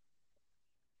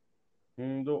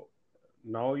 तो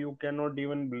now you cannot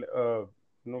even, you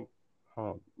know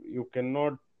you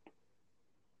cannot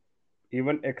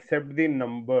even accept the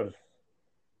numbers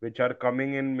which are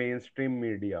coming in mainstream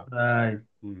media. Right.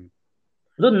 Hmm.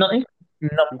 So You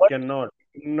number. cannot.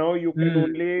 Now you can Hmm.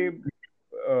 only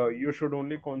you should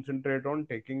only concentrate on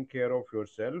taking care of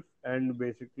yourself and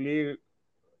basically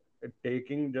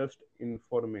taking just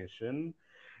information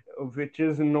which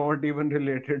is not even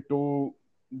related to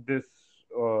this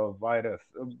virus.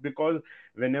 Because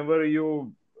whenever you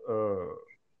uh,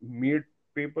 meet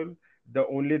people, the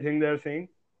only thing they are saying,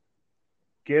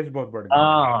 case बहुत बढ़ गए हैं,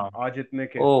 Ah. आज इतने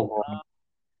cases, Oh.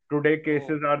 today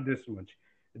cases are this much,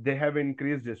 they have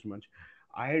increased this much.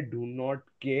 I do not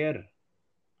care.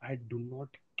 I do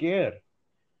not care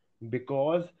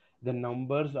because the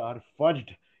numbers are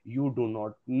fudged. You do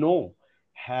not know.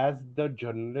 Has the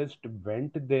journalist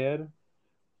went there,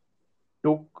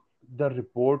 took the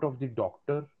report of the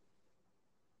doctor?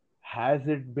 Has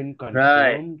it been Right.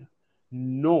 confirmed?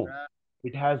 No,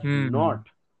 it has Hmm.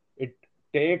 not. It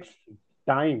takes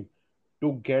time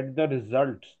to get the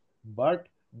results. But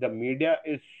the media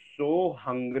is so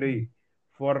hungry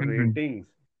for Hmm. ratings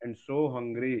and so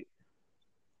hungry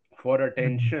for Hmm.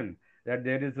 attention that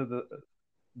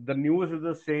the news is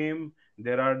the same.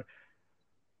 There are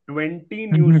 20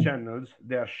 news Hmm. channels.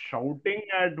 They are shouting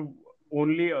at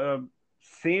only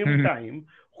same Hmm. time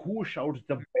who shouts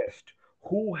the best,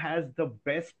 who has the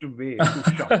best way to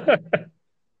shout.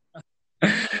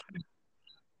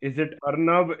 Is it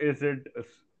Arnab? Is it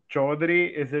Chaudhary?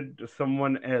 Is it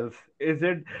someone else? Is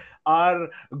it our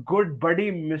good buddy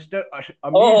Mr.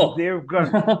 Amit Oh.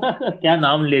 Devgan? क्या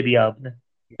नाम ले दिया आपने?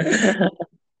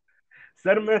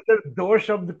 Sir मैं सिर्फ दो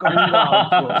शब्द कहूंगा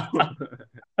आपको.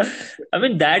 I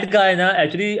mean that guy ना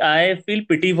actually I feel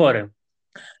pity for him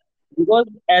because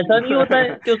ऐसा नहीं होता है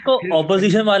कि उसको His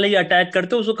ऑपोजिशन वाले ही अटैक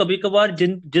करते, उसको कभी कभार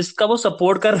जिसका वो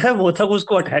सपोर्ट कर रहा है वो तक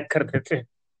उसको अटैक कर देते हैं।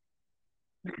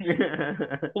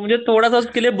 तो मुझे थोड़ा सा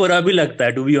उसके लिए बुरा भी लगता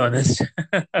है टू बी ऑनेस्ट।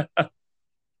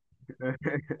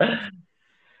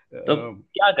 तो um,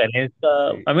 क्या करें इसका?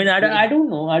 see, I mean see, I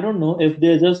don't know if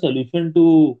there is a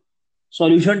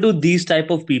solution to these type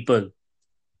of people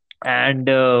and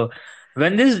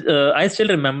when this I still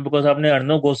remember because आपने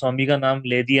अर्णव गोस्वामी का नाम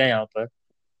ले दिया यहाँ पर,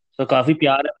 तो काफी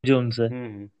प्यार है मुझे उनसे।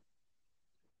 हम्म.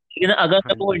 लेकिन अगर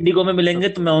हाँ जब वो जी, इंडिगो में मिलेंगे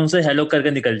तो मैं सबको. उनसे हेलो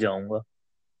करके निकल जाऊंगा।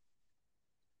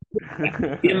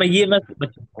 ये मैं समझ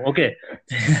चुका हूँ, ओके।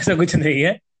 ऐसा कुछ नहीं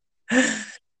है।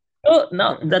 तो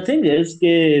नाउ द थिंग इज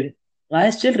कि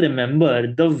I still remember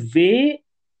the way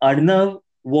Arnab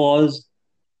was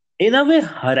in a way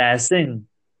harassing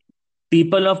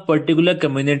people of particular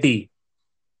community,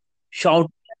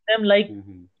 shouting at them like,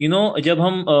 hmm. जब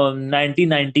हम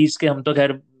 1990s के, हम तो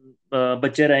खैर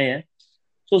बच्चे रहे हैं,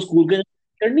 तो स्कूल के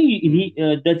टीचर नहीं,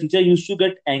 hmm. The teacher used to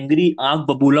get angry, आग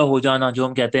बबूला हो जाना जो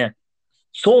हम कहते हैं,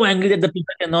 so angry that the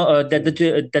people cannot hmm.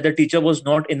 that the teacher was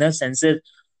not in her senses,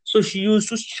 so she used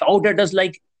to shout at us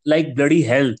like bloody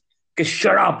hell, कि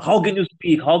shut up, how can you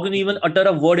speak, how can you even utter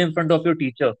a word in front of your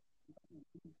teacher?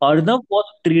 Arnav was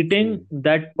treating hmm.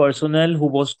 that personnel who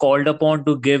was called upon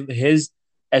to give his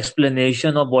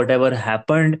explanation of whatever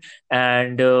happened,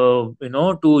 and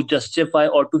to justify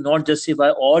or to not justify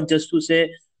or just to say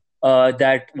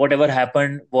that whatever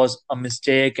happened was a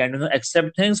mistake and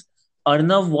accept things.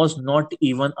 Arnav was not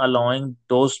even allowing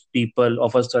those people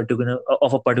of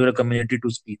a particular community to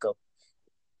speak up.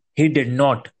 He did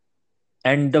not,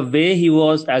 and the way he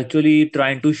was actually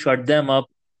trying to shut them up.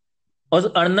 Also,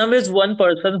 Arnav is one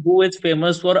person who is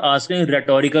famous for asking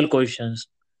rhetorical questions.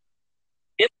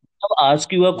 If Arnav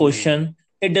asks you a hmm. question,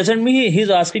 it doesn't mean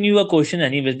he's asking you a question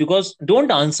anyways, because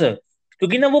don't answer.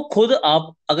 क्योंकि ना वो खुद,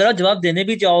 आप अगर आप जवाब देने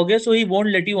भी चाहोगे, so he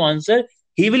won't let you answer.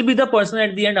 He will be the person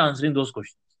at the end answering those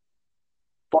questions.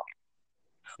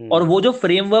 और हम्म. वो जो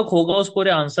फ्रेमवर्क होगा उस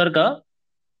पूरे आंसर का,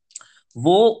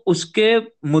 वो उसके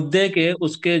मुद्दे के,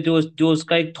 उसके जो जो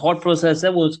उसका एक थॉट प्रोसेस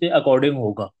है वो उसके अकॉर्डिंग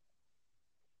होगा।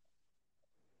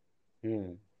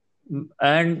 हम्म.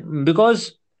 And because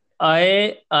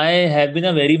I have been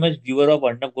a very much viewer of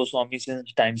Arnab Goswami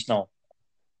since times now.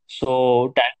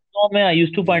 So times now mein, I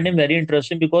used to find him hmm. very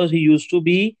interesting because he used to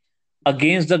be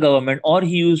against the government, or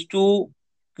he used to,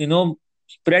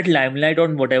 spread limelight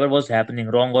on whatever was happening,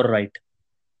 wrong or right.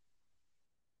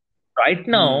 Right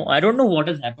now, hmm. I don't know what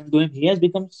has happened to him. He has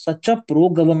become such a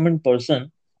pro-government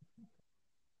person,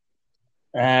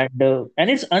 and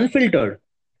it's unfiltered.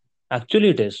 Actually,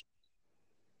 it is.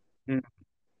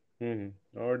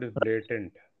 Now it is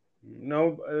blatant.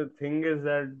 Now, thing is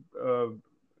that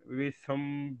we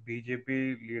some BJP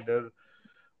leader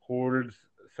holds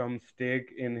some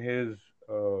stake in his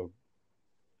uh,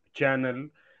 channel.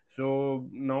 So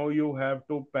now you have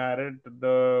to parrot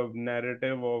the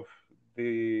narrative of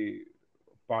the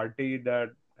party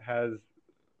that has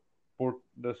put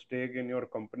the stake in your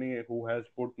company, who has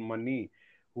put money,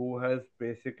 who has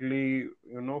basically,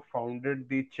 founded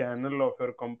the channel of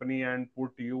your company and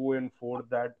put you in for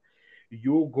that,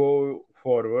 you go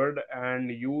forward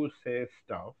and you say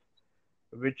stuff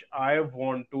which I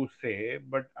want to say,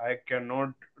 but I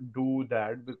cannot do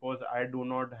that because I do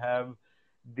not have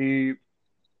the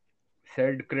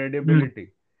said mm,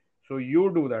 credibility. So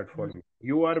you do that for me.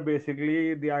 You are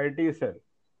basically the IT cell,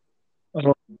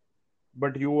 oh,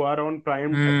 but you are on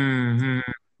prime time. mm, mm,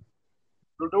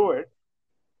 To do it,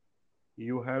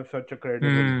 you have such a mm.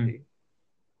 credibility.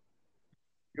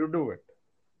 You do it.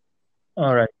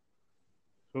 All right.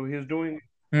 So he's doing.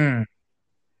 Mm,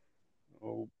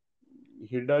 Oh,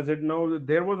 he does it now.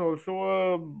 There was also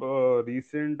a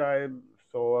recent. I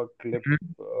saw a clip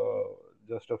mm,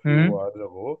 just a few mm. hours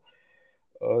ago.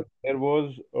 There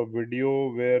was a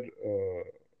video where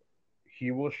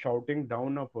he was shouting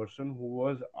down a person who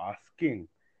was asking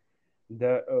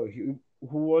who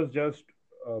was just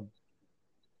uh,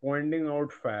 pointing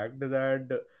out fact that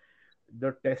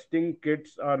the testing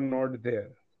kits are not there.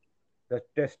 The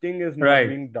testing is not Right.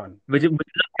 being done. Which is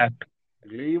a fact.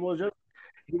 He was just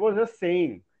he was just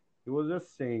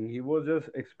saying he was just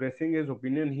expressing his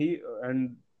opinion. He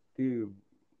and the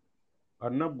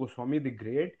Arnab Goswami the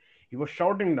Great, he was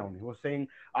shouting down. He was saying,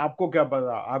 "आपको क्या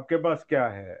पता? आपके पास क्या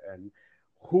है?" And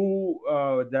who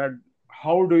that?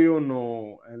 How do you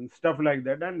know? And stuff like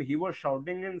that. And he was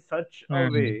shouting in such a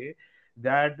Mm, way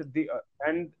that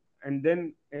and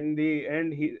then in the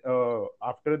end, he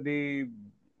after the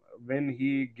when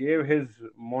he gave his mm.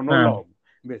 monologue,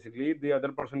 basically the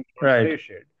other person could not Right. say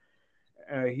shit.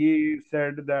 He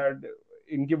said that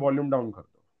इनकी volume down कर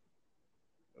दो,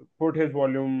 put his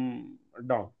volume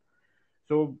down.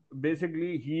 So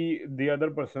basically, the other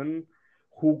person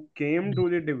who came to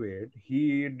the debate,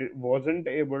 wasn't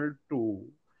able to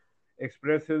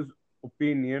express his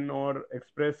opinion or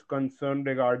express concern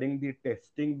regarding the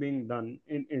testing being done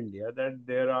in India, that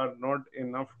there are not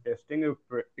enough testing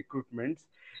equipments.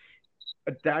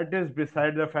 That is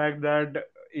beside the fact that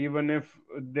even if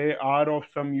they are of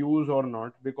some use or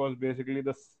not, because basically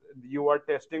you are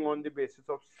testing on the basis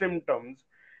of symptoms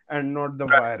and not the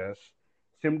Right. virus.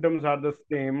 Symptoms are the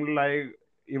same, like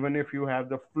even if you have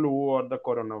the flu or the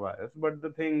coronavirus, but the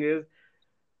thing is,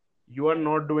 you are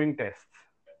not doing tests.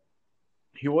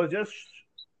 He was just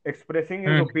expressing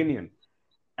his Mm, opinion,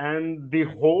 and the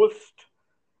host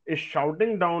is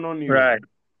shouting down on you. right.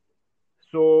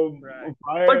 So Right.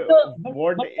 But why,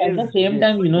 what but at is the same this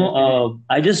time, basically?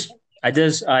 I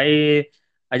just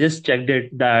I just checked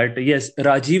it that yes,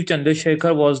 Rajiv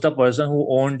Chandrasekhar was the person who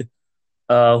owned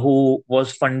who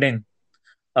was funding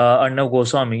Arnav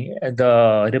Goswami,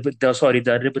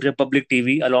 the Republic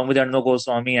TV, along with Arnav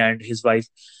Goswami and his wife.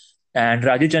 And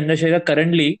Rajiv Chandrasekhar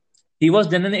currently, he was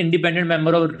then an independent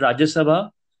member of Rajya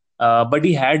Sabha, but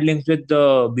he had links with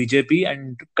the BJP,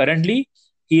 and currently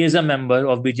he is a member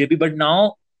of BJP. But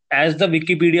now, as the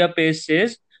Wikipedia page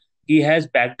says, he has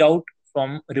backed out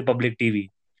from Republic TV.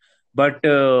 But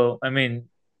I mean,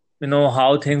 you know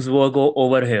how things work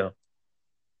over here,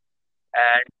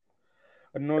 and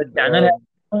No, the channel has.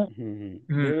 Hmm,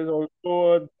 there is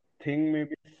also a thing.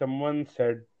 Maybe someone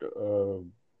said.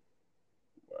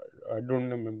 I don't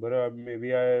remember.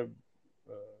 Maybe I.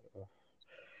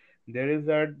 There is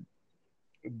that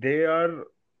they are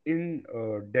in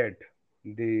debt.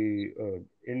 The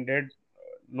in debt,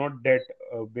 not debt.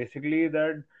 Basically,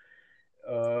 that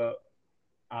uh,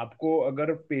 आपको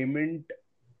अगर payment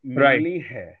right. मिलनी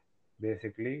है,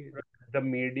 basically the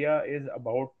media is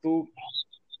about to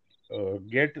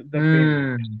get the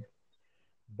payment, Hmm.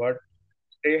 but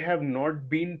they have not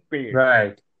been paid.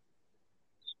 Right.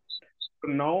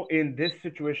 So now in this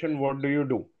situation, what do you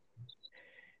do?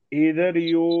 Either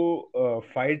you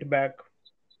fight back,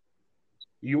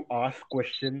 you ask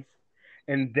questions,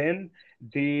 and then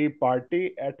the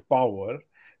party at power,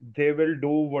 they will do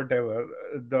whatever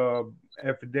the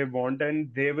if they want, and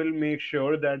they will make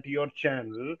sure that your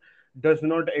channel does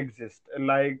not exist,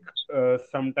 like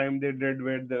sometime they did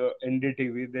with the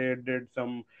NDTV. They did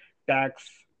some tax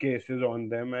cases on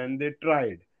them and they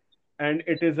tried, and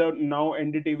it is a now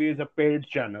NDTV is a paid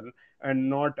channel and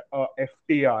not a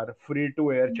FTR, free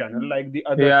to air channel, like the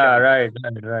other Yeah, channels. right,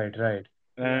 right, right, right.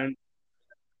 And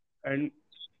and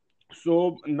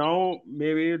so now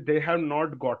maybe they have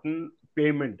not gotten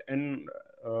payment, and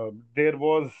there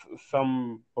was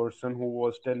some person who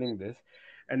was telling this,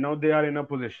 and now they are in a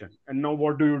position, and now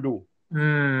what do you do?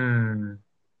 Hmm.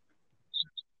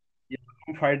 या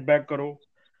तुम fight back करो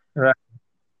Right.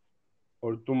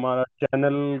 और तुम्हारा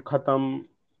channel खत्म,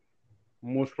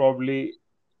 most probably,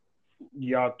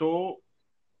 या तो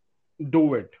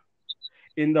do it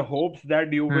in the hopes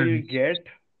that you will Hmm. get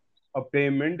a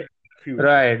payment in the future,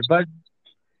 Right, but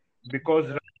because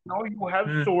right now you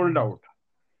have sold hmm. out.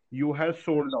 You have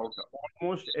sold out.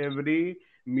 Almost every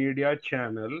media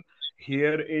channel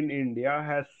here in India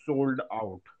has sold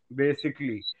out.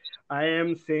 Basically, I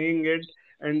am saying it,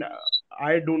 and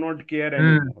I do not care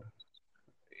Hmm. anymore.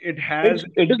 It has,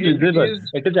 It is it visible. is,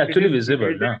 It is it actually is, visible,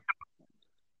 it is, na?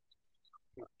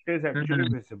 it is actually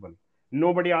Hmm. visible.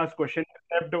 Nobody asks questions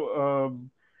except,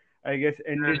 I guess,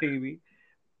 NDTV.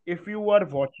 If you are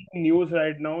watching news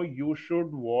right now, you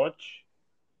should watch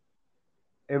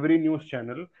every news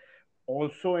channel,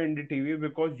 also NDTV,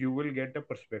 because you will get a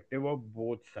perspective of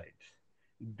both sides.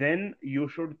 Then you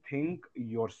should think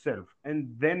yourself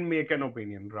and then make an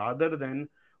opinion rather than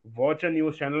watch a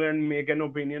news channel and make an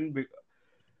opinion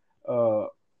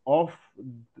of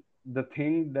the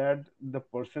thing that the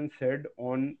person said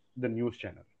on the news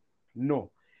channel.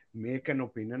 No, make an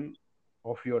opinion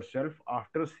of yourself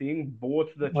after seeing both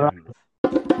the channels.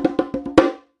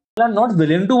 People are not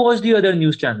willing to watch the other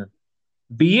news channel,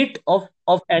 be it of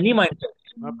any mindset.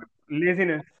 Uh,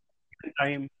 Laziness,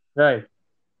 time. Right.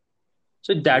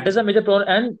 So that is a Hmm. major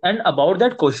problem. And about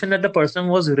that question that the person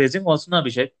was raising also, na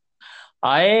Abhishek,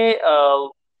 I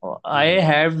Hmm.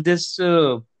 have this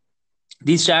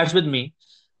these charts with me.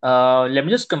 Let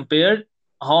me just compare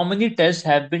how many tests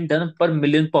have been done per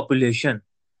million population.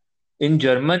 In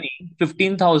Germany, Hmm.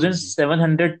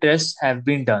 15,700 tests have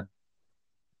been done.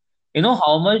 You know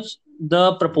how much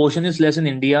the proportion is less in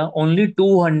India? Only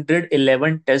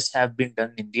 211 tests have been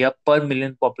done in India per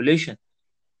million population.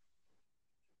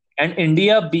 And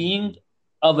India being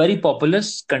Hmm. a very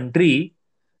populous country,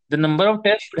 the number of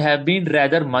tests should have been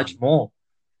rather much Hmm. more.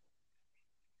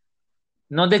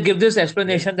 Now they give this Yes.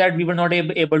 explanation that we were not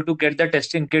able to get the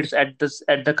testing kits at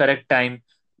the correct time.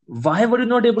 Why were you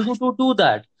not able to do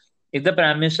that? If the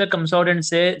prime minister comes out and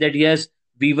say that yes,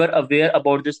 we were aware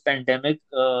about this pandemic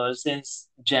since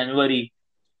January,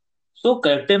 so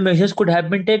corrective measures could have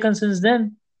been taken since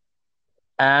then.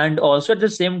 And also at the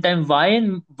same time, why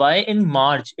in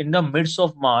March, in the midst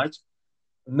of March,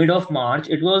 mid of March,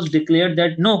 it was declared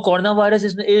that no,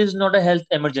 coronavirus is not a health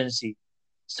emergency.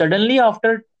 Suddenly,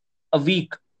 after a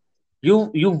week, you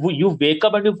wake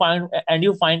up and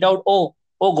you find out, oh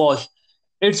gosh,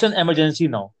 it's an emergency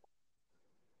now.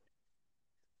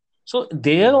 So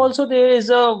there Hmm. also there is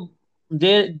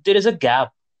a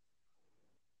gap,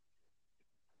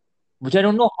 which I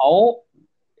don't know how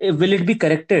will it be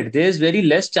corrected. There is very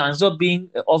less chance of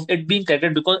it being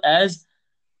corrected because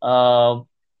uh,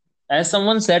 as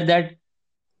someone said that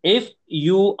if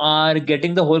you are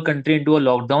getting the whole country into a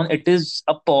lockdown, it is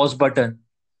a pause button.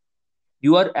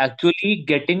 You are actually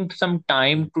getting some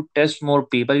time to test more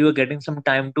people. You are getting some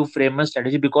time to frame a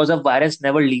strategy because a virus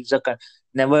never leaves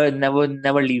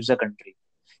never leaves a country.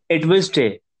 It will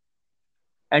stay,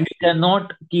 and you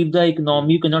cannot keep the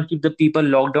economy. Hmm. You cannot keep the people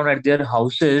locked down at their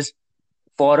houses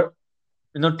for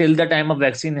till the time a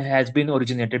vaccine has been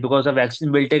originated because a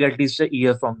vaccine will take at least a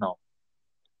year from now.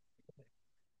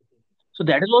 So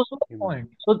that is also a Hmm. point.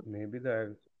 So Maybe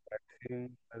the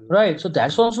vaccine has. right. So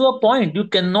that's Hmm. also a point. You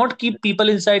cannot keep people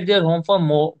inside their home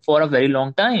for a very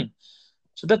long time.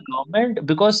 So the government,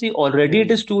 because see, already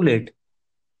it Hmm. is too late.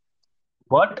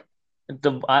 But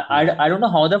Hmm. I don't know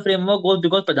how the framework goes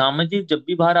because प्रधानमंत्री जब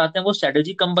भी बाहर आते हैं वो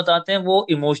strategy कम बताते हैं वो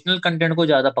इमोशनल कंटेंट को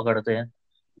ज्यादा पकड़ते हैं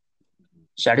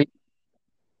स्ट्रेटेजी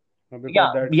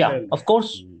Because that या sells.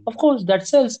 Hmm. Of course that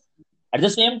sells at the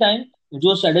same time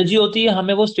जो स्ट्रेटेजी होती है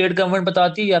हमें वो स्टेट गवर्नमेंट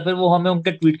बताती है या फिर वो हमें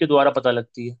उनके ट्वीट के द्वारा पता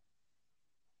लगती है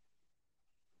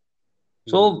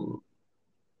सो Hmm.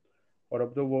 और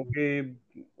अब तो वो भी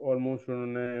ऑलमोस्ट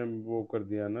उन्होंने वो कर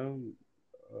दिया ना,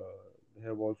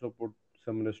 have also put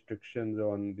some restrictions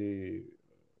on the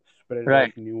spread of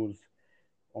right news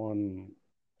on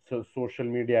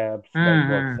social media apps like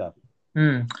hmm WhatsApp.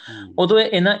 Hmm Hmm. वो तो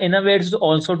in a way it's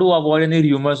also to avoid any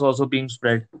rumours also being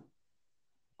spread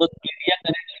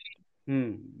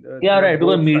Hmm. Yeah, There are right.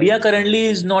 Because both media sides. currently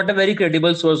is Both. not a very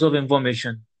credible source of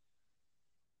information.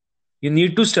 You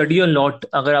need to study a lot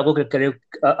अगर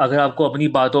आपको अपनी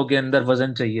बातों के अंदर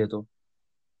वजन चाहिए तो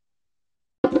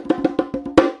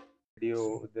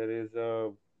Video. There is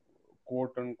a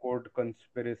quote unquote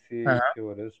conspiracy हाँ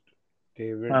theorist,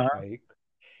 David हाँ Icke.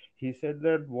 He said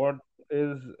that what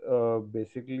is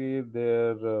basically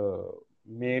their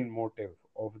main motive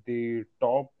of the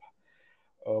top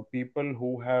people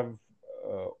who have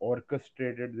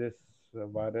orchestrated this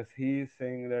virus. He is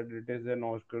saying that it is an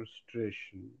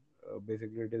orchestration.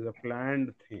 Basically, it is a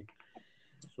planned thing.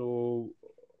 So,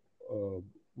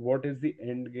 what is the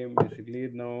end game basically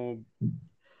now?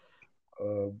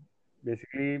 uh,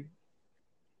 Basically,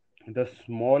 the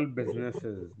small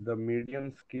businesses, the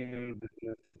medium scale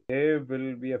businesses, they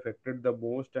will be affected the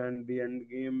most, and the end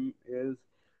game is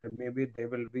that maybe they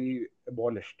will be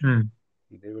abolished, Hmm.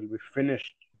 they will be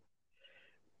finished.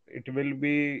 It will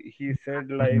be, he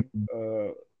said, like, Hmm.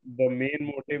 the main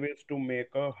motive is to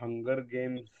make a Hunger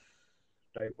Games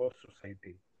type of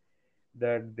society,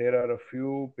 that there are a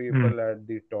few Hmm. people at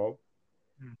the top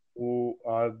who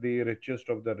are the richest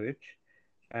of the rich,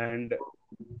 and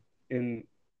in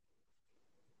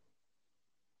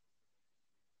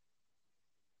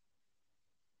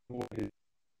who is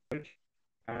rich,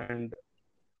 and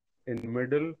in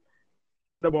middle,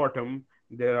 the bottom,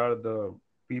 there are the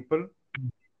people,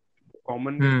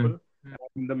 common Hmm. people.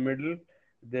 In the middle,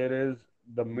 there is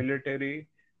the military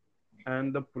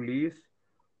and the police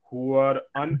who are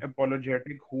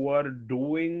unapologetic, who are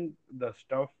doing the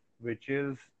stuff which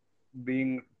is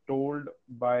being told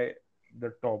by the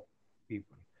top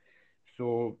people.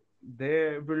 So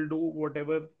they will do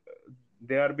whatever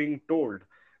they are being told.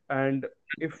 And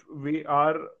if we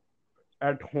are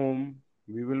at home,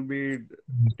 we will be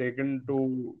taken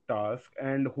to task,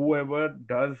 and whoever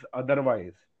does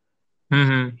otherwise,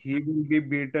 Hmm. he will be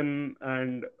beaten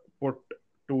and put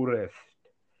to rest.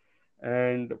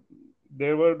 And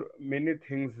there were many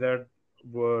things that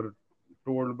were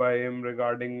told by him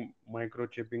regarding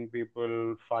microchipping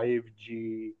people,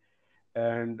 5G,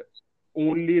 and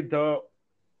only the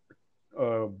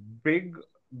uh, big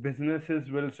businesses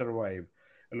will survive,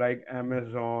 like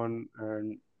Amazon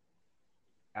and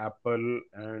Apple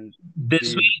and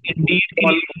This the will indeed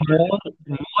small. create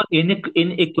more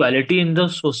inequality in the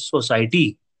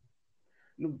society.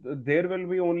 No, there will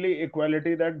be only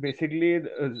equality, that basically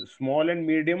small and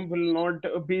medium will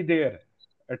not be there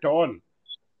at all.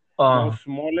 Now, Uh,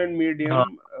 small and uh,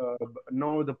 medium,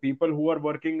 now the people who are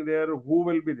working there, who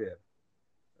will be there?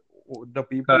 The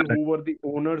people correct. who were the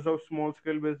owners of small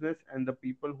scale business and the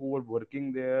people who were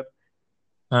working there,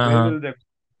 where Uh-huh. will they?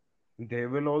 They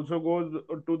will also go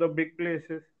to the big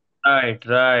places, Right,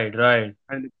 right, right.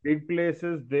 and big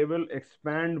places they will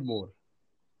expand more.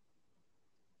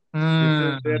 This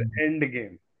is their Hmm. end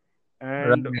game.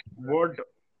 And Right.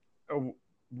 uh,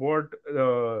 what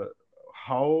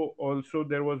how also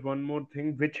there was one more thing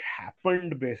which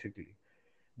happened basically,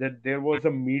 that there was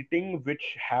a meeting which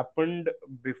happened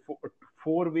before,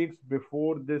 4 weeks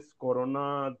before this corona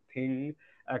thing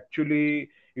actually,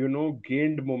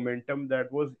 gained momentum.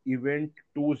 That was event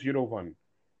 201.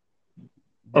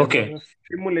 There was Okay. a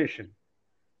simulation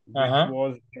which Uh-huh.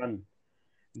 was done.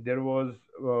 There was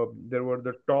there were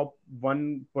the top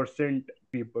 1%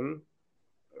 people,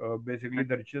 basically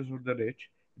the richest of the rich.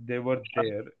 They were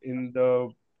there in the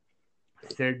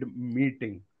said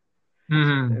meeting,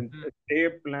 Hmm. and they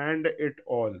planned it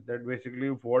all, that basically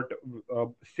what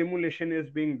simulation is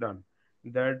being done,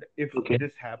 that if Okay.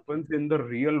 this happens in the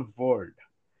real world,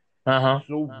 Uh-huh.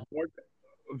 so what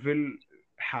will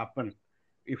happen.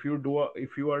 If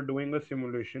you are doing a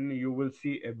simulation, you will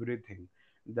see everything,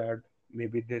 that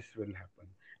maybe this will happen,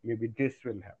 maybe this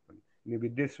will happen, maybe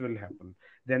this will happen.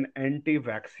 Then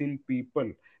anti-vaccine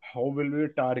people, how will we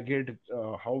target,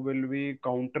 how will we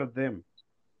counter them?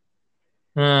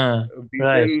 we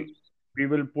Right. will we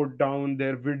will put down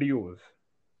their videos,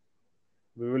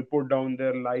 we will put down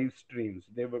their live streams,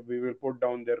 we will put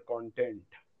down their content.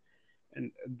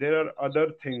 And there are other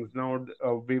things now.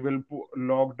 We will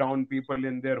lock down people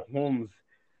in their homes.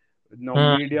 Now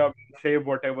Hmm. media will say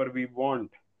whatever we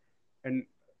want. And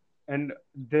and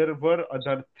there were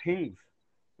other things.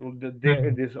 Hmm.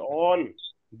 This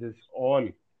all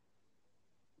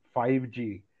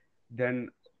 5G, then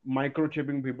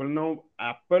microchipping people. Now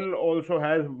Apple also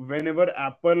has, whenever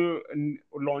Apple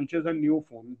launches a new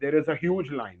phone, there is a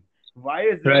huge line. Why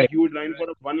is there a Right. huge line for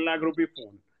a 1 lakh rupee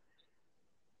phone?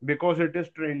 Because it is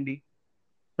trendy.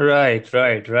 Right,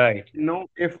 right, right. Now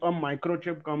if a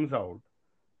microchip comes out,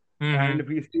 Hmm. and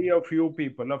we see a few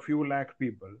people, a few lakh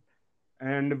people,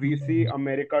 and we see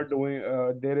America doing,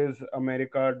 there is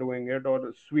America doing it,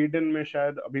 और Sweden में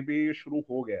शायद अभी भी ये शुरू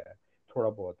हो गया है थोड़ा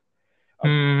बहुत. अब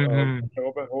Hmm. कुछ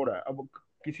जगहों पर हो रहा है. अब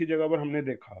किसी जगह पर हमने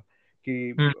देखा कि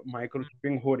Hmm. माइक्रो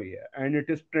चिपिंग हो रही है and it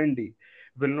is trendy.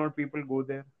 Will not people go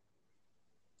there?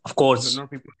 Of will course, not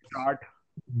people start?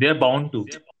 they're bound to.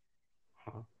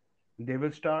 हाँ, they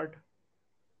will start.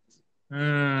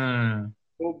 Hmm.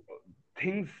 So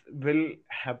things will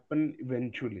happen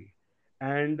eventually,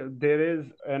 and there is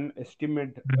an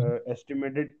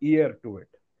estimated year to it,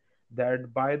 that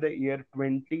by the year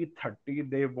 2030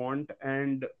 they want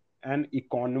and an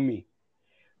economy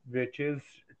which is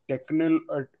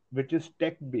which is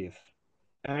tech based,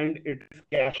 and it is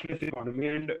cashless economy.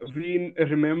 And we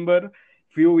remember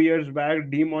few years back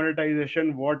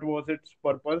demonetization. What was its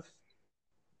purpose?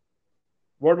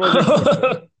 What was its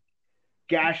purpose?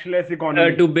 Cashless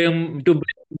economy. to be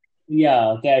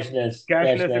yeah, Cashless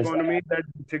cashless. economy, that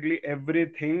basically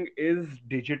everything is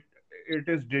it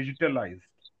is digitalized,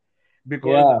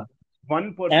 because Yeah, one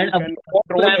and person our can own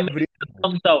control prime minister everything.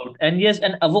 comes out, and yes,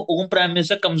 and our own prime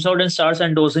minister comes out and starts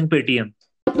endorsing Paytm.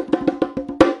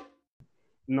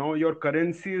 Now your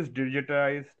currency is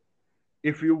digitized.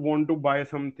 If you want to buy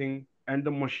something and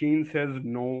the machine says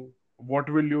no, what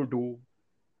will you do?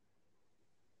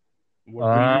 What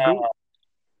will you Ah, do?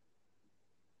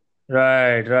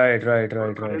 right, right, right, Your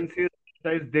right, right. currency is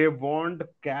digitized. They want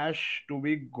cash to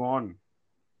be gone.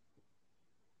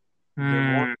 They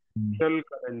want Hmm. digital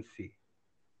currency.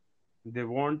 They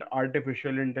want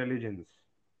artificial intelligence.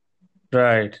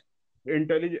 Right.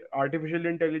 Artificial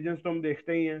intelligence तो हम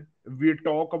देखते ही हैं. We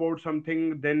talk about something,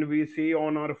 then we see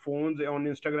on our phones, on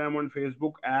Instagram, on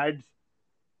Facebook ads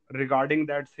regarding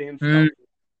that same Hmm. stuff.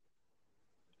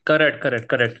 Correct, correct,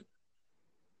 correct.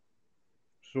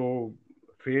 So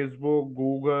Facebook,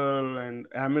 Google, and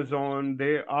Amazon,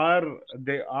 they are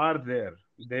there.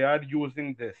 They are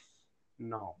using this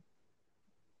now.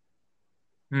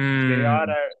 They are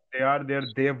Hmm. they are there.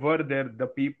 They were there. The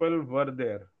people were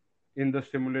there in the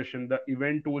simulation. The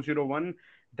event 201,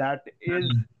 that is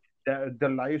the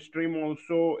live stream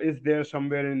also is there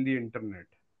somewhere in the internet.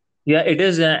 Yeah, it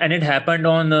is, and it happened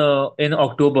on in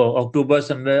October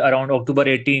somewhere around October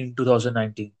 18,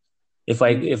 2019.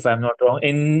 Hmm. If I'm not wrong,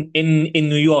 in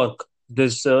New York,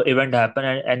 this event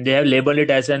happened, and they have labeled it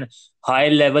as an high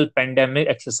level pandemic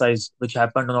exercise, which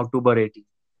happened on October 18th.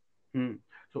 Hmm.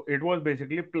 So it was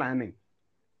basically planning.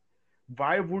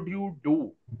 Why would you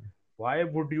do? Why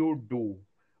would you do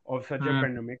of such a Hmm.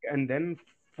 pandemic? And then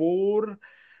 4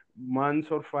 months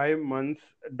or 5 months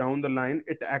down the line,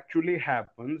 it actually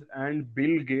happens. And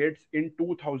Bill Gates in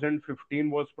 2015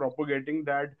 was propagating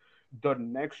that the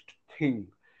next thing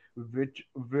which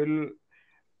will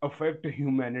affect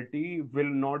humanity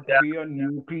will not Yeah. be a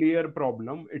nuclear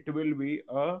problem, it will be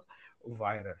a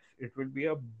virus, it will be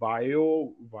a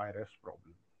biovirus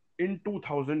problem. In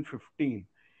 2015,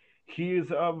 he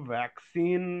is a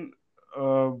vaccine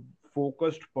uh,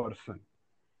 focused person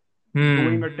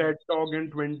doing Hmm. a TED talk in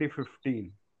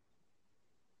 2015.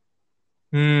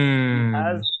 He Hmm.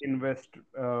 has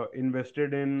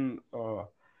invested in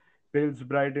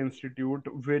Pillsbury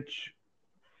Institute, which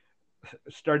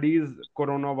studies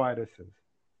coronaviruses.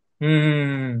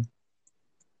 Hmm.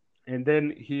 And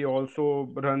then he also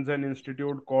runs an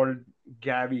institute called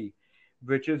Gavi,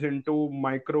 which is into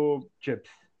microchips.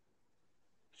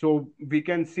 So we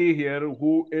can see here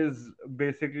who is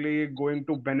basically going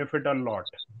to benefit a lot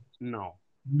now.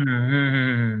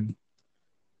 Hmm.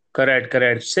 Correct,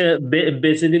 correct. So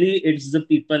basically, it's the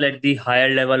people at the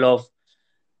higher level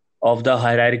of the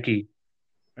hierarchy.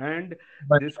 And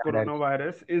But this hierarchy.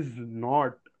 coronavirus is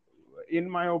not, in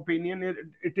my opinion,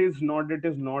 it is not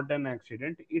an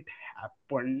accident. It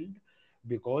happened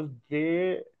because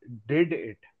they did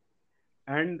it.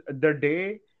 And the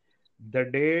day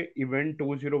event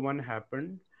 201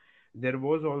 happened, there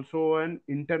was also an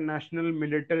international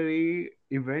military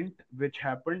event which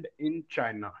happened in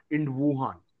China, in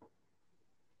Wuhan.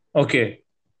 Okay.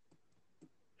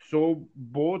 So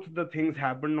both the things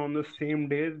happened on the same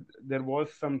day. There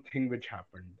was something which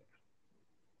happened.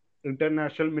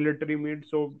 International military meet,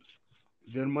 so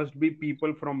there must be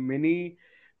people from many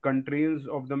countries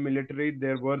of the military,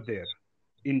 there were there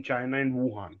in China, in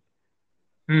Wuhan.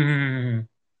 Hmm.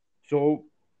 So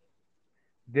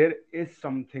there is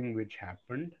something which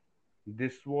happened.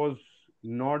 This was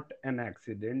not an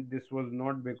accident. This was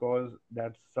not because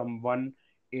that someone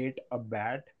ate a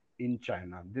bat in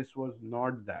China. This was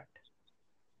not that,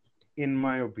 in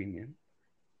my opinion,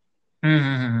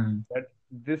 Hmm. that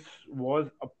this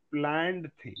was a planned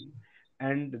thing,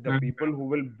 and the Hmm. people who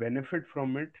will benefit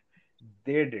from it,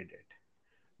 they did it,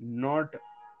 not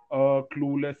a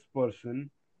clueless person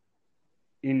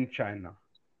in China,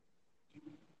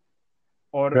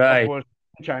 or a Right. person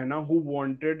in China who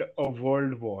wanted a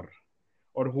world war,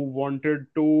 or who wanted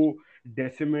to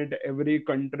decimate every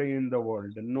country in the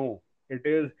world. No, it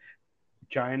is,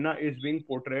 China is being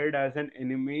portrayed as an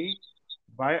enemy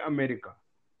by America.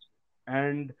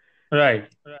 And Right.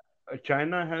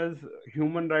 China has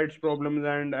human rights problems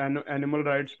and animal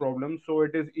rights problems, so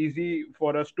it is easy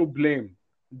for us to blame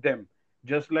them.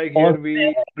 Just like here we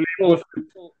blame Also,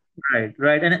 Muslims. right,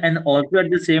 right, and also at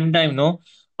the same time, no,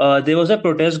 there was a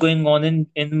protest going on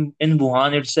in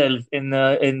Wuhan itself in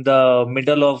the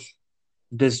middle of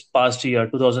this past year,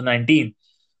 2019,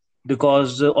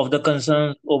 because of the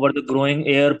concerns over the growing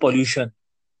air pollution.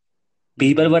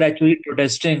 People Mm-hmm. were actually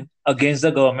protesting against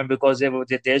the government because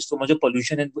there's so much of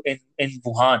pollution in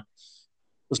Wuhan.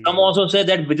 Some Mm-hmm. also say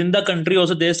that within the country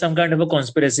also there's some kind of a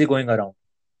conspiracy going around,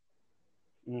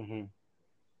 Mm-hmm.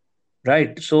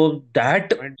 right? So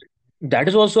Might that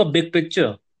is also a big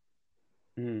picture.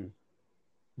 be. Mm.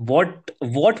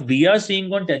 What we are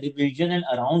seeing on television and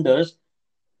around us,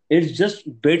 it's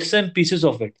just bits and pieces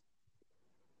of it.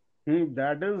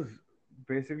 That is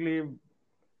basically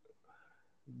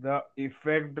the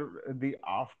effect, the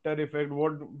after effect,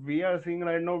 what we are seeing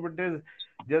right now. But is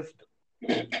just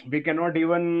we cannot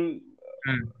even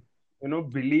Hmm.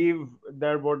 believe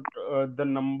that what the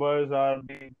numbers are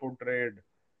being portrayed.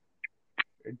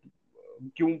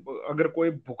 क्यों? अगर कोई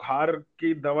बुखार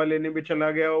की दवा लेने भी चला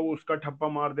गया हो, उसका ठप्पा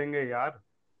मार देंगे यार।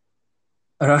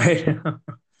 Right.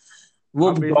 वो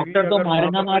हाँ, बेसिकली डॉक्टर तो अगर मारे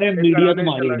वहां ना पर कोई मारे, चेक मीडिया तो कराने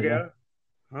मार ही चला देगा। गया।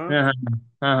 हाँ, हाँ हाँ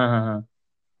हाँ हाँ हाँ हाँ।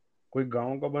 कोई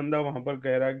गांव का बंदा वहां पर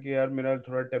कह रहा है कि यार मेरा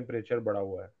थोड़ा टेम्परेचर बढ़ा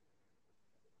हुआ है,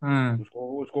 हम्म।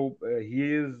 उसको उसको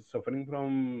ही is suffering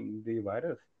from the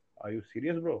virus, are you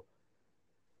serious bro?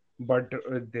 But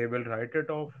they will write it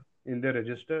off in the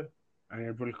register, and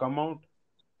it will come out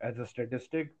as a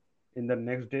statistic in the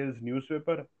next day's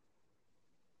newspaper.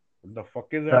 What the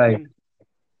fuck is Right. happening?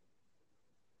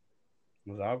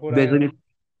 मजाक हो रहा है यार। Basically,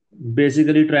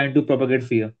 basically trying to propagate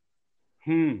fear.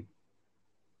 Hmm.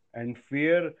 And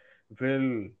fear will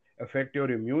affect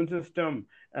your immune system,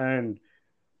 and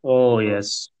Oh uh,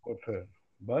 yes. फिर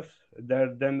बस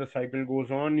that then the cycle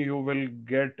goes on. You will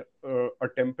get a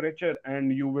temperature,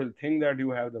 and you will think that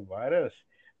you have the virus,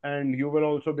 and you will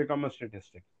also become a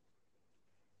statistic.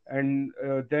 And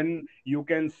then you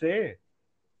can say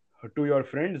to your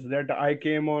friends that I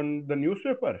came on the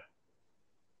newspaper.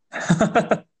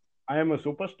 I am a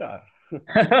superstar.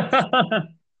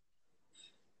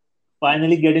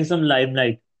 Finally getting some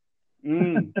limelight.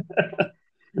 Mm.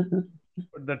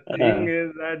 But the thing Uh,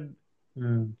 is that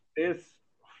mm, this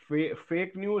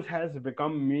fake news has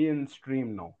become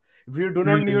mainstream now. We do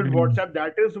not need mm. WhatsApp.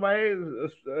 That is why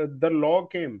the law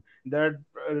came that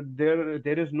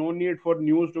there is no need for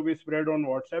news to be spread on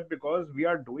WhatsApp, because we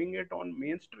are doing it on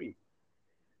mainstream.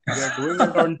 We are doing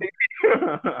it on TV.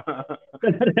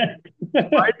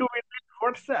 Why do we need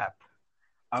WhatsApp?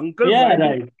 Uncle, Yeah, why do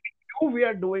right. we know we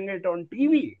are doing it on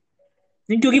TV?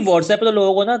 नहीं, क्योंकि WhatsApp पे तो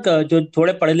लोगों को ना जो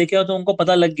थोड़े पढ़े लिखे हो तो उनको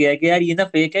पता लग गया है कि यार ये ना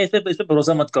फेक है, इस पे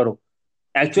भरोसा मत करो।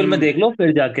 एक्चुअल में Hmm. देख लो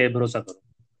फिर जाके भरोसा करो।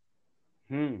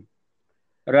 Hmm.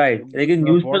 राइट, लेकिन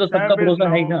न्यूज पे तो सबका WhatsApp is भरोसा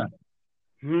है ही now. ना।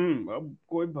 अब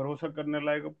कोई भरोसा करने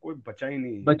लायक अब कोई बचा ही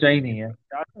नहीं है बचा ही कि नहीं है।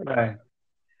 क्या चल रहा है।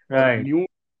 राइट। और राइट। न्यूज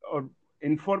और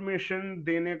इंफॉर्मेशन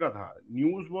देने का था।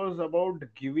 News was about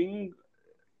giving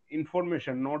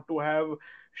information, not to have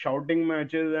shouting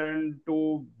matches and to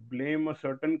blame a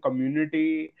certain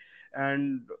community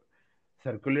and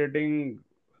circulating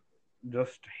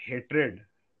just hatred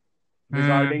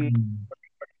regarding hmm. a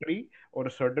country or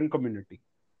a certain community.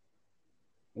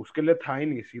 उसके लिए था ही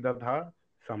नहीं, सीधा था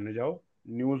सामने जाओ,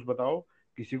 न्यूज बताओ,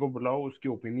 किसी को बुलाओ, उसकी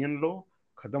ओपिनियन लो,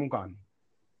 खत्म कहानी।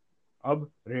 अब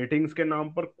रेटिंग्स के नाम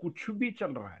पर कुछ भी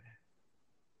चल रहा है।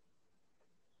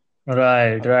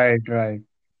 राइट अब राइट राइट।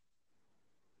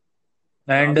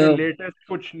 एंड आपने लेटेस्ट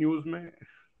कुछ न्यूज में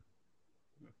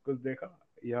कुछ देखा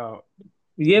या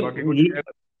बाकी कुछ ये शेयर?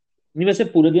 नहीं, वैसे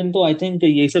पूरे दिन तो आई थिंक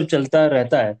यही सब चलता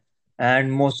रहता है।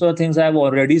 And most of the things I have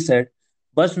already said.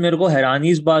 बस मेरे को हैरानी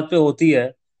इस बात पे होती है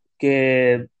कि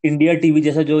इंडिया टीवी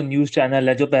जैसा जो न्यूज़ चैनल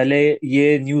है, जो पहले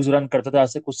ये न्यूज़ रन करता था आज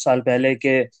से कुछ साल पहले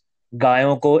कि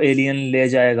गायों को एलियन ले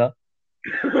जाएगा,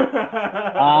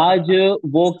 आज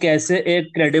वो कैसे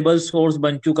एक क्रेडिबल सोर्स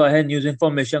बन चुका है न्यूज़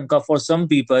इंफॉर्मेशन का for some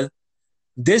people.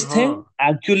 This thing हाँ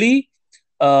एक्चुअली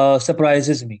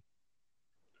सरप्राइजेस मी।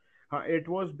 हाँ, it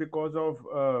was because of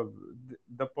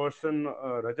the person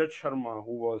Rajat Sharma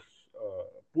who was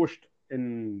pushed in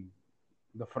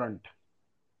the front.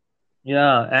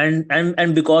 Yeah,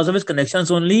 and because of his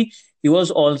connections only, he was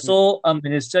Hmm. also a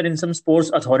minister in some sports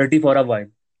authority for a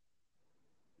while.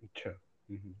 अच्छा।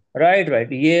 हम्म। Right,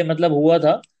 right. ये मतलब हुआ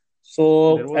था. There So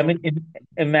I was mean,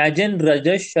 imagine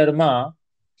Rajesh Sharma.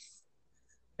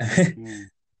 hmm.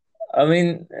 I mean,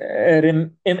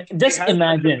 He just has such a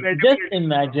imagine, just credibility,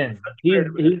 imagine. such He,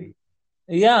 credibility.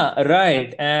 yeah,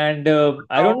 right. And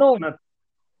I don't Now know. nothing.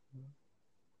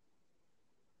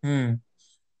 Hmm.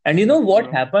 And you know Now, what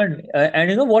now, happened? And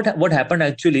you know what happened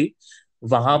actually?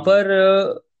 वहां hmm.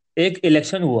 पर एक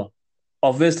election हुआ,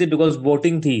 obviously because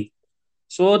voting थी.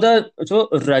 So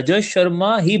Rajesh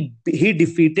Sharma, he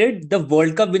defeated the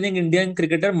World Cup winning Indian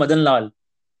cricketer Madan Lal.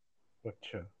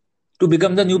 अच्छा। to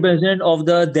become the new Mm-hmm. president of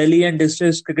the Delhi and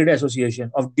District Cricket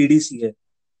Association of DDCA.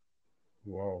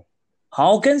 Wow.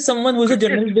 How can someone who is a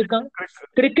Cricket. journalist become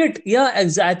cricket? Yeah,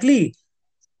 exactly.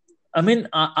 I mean,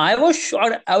 I was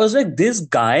shocked. I was like, this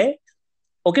guy.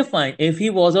 Okay, fine. If he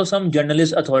was of some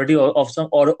journalist authority or of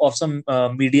some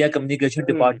media communication Mm,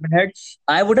 department head,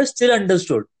 I would have still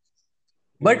understood.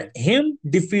 But mm, him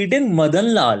defeating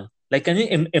Madan Lal, like, can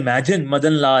you imagine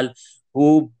Madan Lal,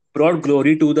 who brought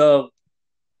glory to the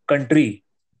country,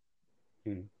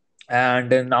 mm.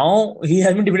 and now he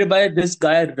has been defeated by this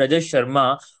guy Rajesh Sharma,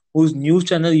 whose news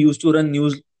channel used to run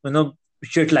news,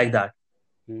 shit like that.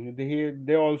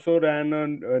 They also ran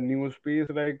a news piece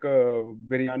like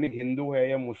biryani Hindu hai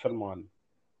ya Musalman.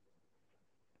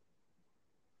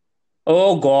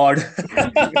 Oh God.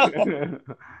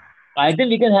 I think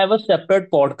we can have a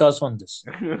separate podcast on this.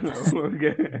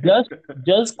 Okay. Just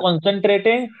just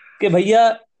concentrating कि भैया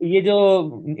ये जो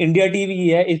India TV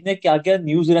है इसने क्या क्या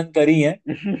news run करी है,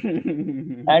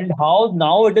 and how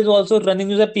now it is also running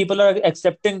news, people are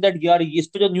accepting that यार इस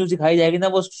पे जो न्यूज दिखाई जाएगी ना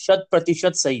वो शत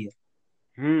प्रतिशत सही है.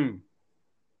 Hmm.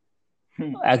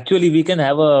 Hmm. Actually we can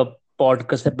have a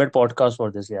podcast, separate podcast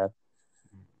for this यार.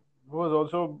 Was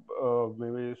also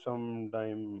maybe some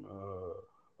time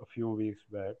a few weeks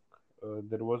back.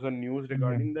 There was a news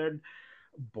regarding that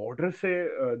border say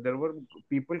there were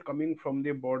people coming from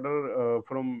the border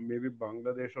from maybe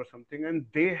Bangladesh or something, and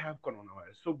they have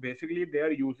coronavirus. So basically, they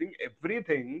are using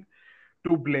everything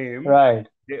to blame Right.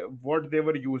 what they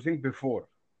were using before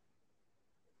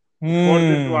for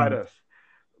this Hmm. virus.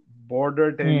 Border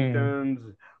Hmm. tensions,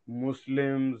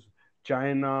 Muslims,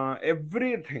 China,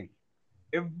 everything.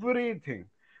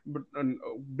 But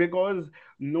because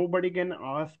nobody can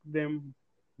ask them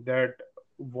that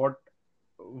what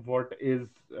what is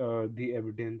the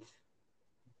evidence.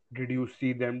 Did you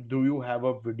see them? Do you have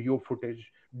a video footage?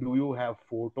 Do you have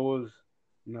photos?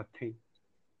 Nothing.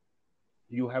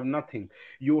 You have nothing.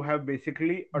 You have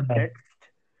basically a Right.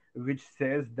 text which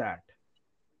says that,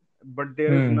 but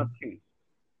there is Hmm. nothing.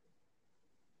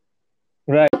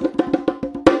 Right.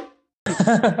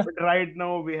 But right now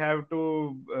we have to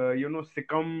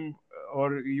succumb, or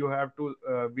you have to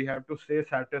we have to stay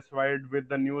satisfied with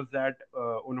the news that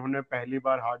उन्होंने पहली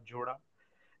बार हाथ जोड़ा.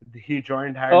 He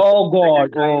joined hands for Oh the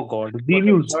second God. time, Oh God. for The the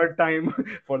news. third time,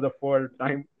 for the fourth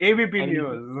time. ABP ABP.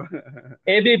 News.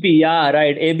 ABP, yeah,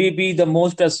 right. ABP, the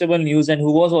most trustable news, and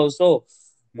who was also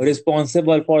Hmm.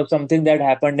 responsible for something that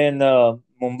happened in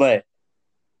Mumbai,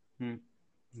 Hmm.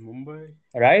 Mumbai.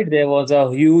 right? There was a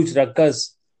huge ruckus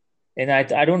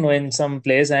I don't know, in some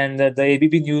place, and the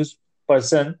ABP news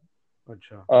person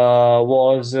Acha.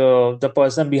 was the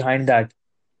person behind that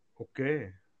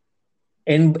Okay.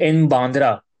 in Bandra.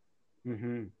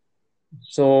 Mm-hmm.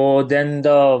 So then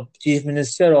the chief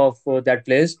minister of that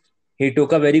place, he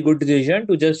took a very good decision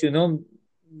to just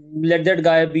let that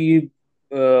guy be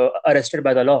arrested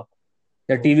by the law.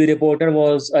 The TV Okay. reporter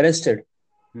was arrested.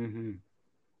 Mm-hmm.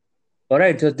 All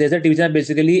right, so there's a TV channel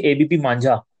basically ABP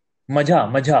Manja,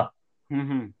 Majha.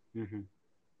 Mm-hmm. Mm-hmm.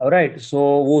 All right, so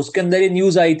वो उसके अंदर ये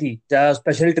news आई थी, the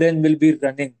special train will be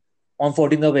running on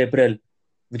 14th of April,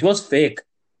 which was fake.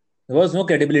 There was no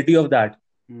credibility of that.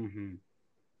 Mm-hmm.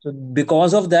 So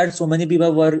because of that, so many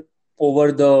people were over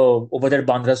that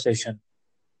Bandra station.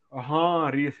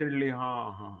 हाँ recently हाँ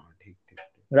हाँ ठीक ठीक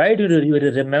ठीक. Right? You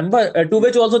remember? To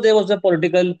which also there was a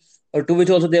political, or to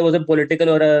which also there was a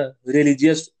political or a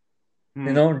religious,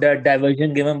 Hmm. that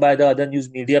diversion given by the other news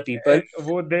media people.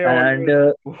 वो they And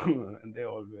always they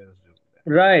always do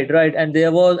that. right, right. And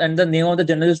there was, and the name of the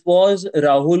journalist was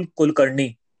Rahul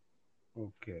Kulkarni.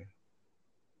 Okay.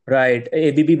 Right.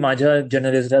 ABP Majha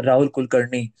journalist Rahul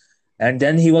Kulkarni. And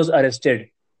then he was arrested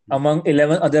among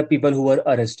 11 other people who were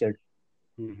arrested.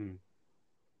 Mm-hmm.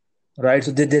 Right.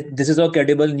 So this is how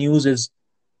credible news is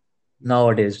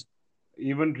nowadays.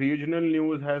 Even regional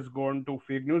news has gone to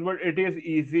fake news, but it is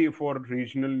easy for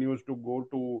regional news to go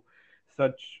to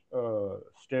such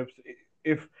steps.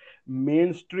 If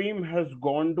mainstream has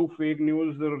gone to fake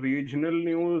news, the regional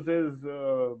news is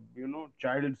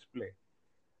child's play.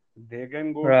 They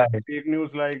can go to Right. fake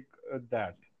news like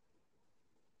that.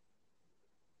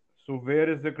 So where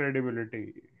is the credibility?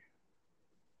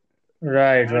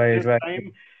 Right, At right, this right.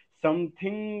 time,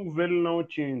 something will now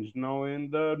change. Now in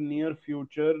the near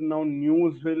future, now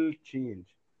news will change,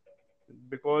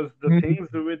 because the things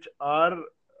Mhm. which are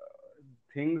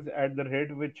things at the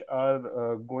rate which are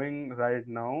going right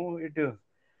now, it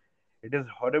is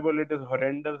horrible, it is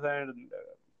horrendous, and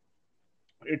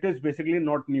it is basically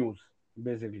not news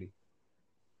basically.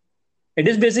 It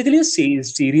is basically a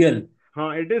serial. हाँ,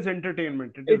 it is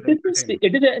entertainment. It is it is entertainment.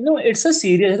 It is no it's a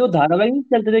serious तो धारावाहिक नहीं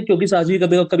चलते थे क्योंकि सासवी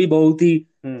कभी कभी बहू थी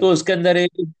Hmm. तो उसके अंदर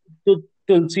एक तो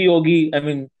तुलसी होगी I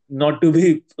mean not to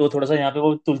be तो थोड़ा सा यहाँ पे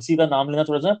वो तुलसी का नाम लेना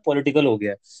थोड़ा सा पॉलिटिकल हो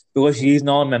गया है because she is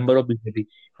now member of BJP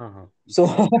हाँ हाँ. So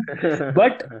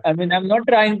but I mean I am not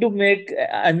trying to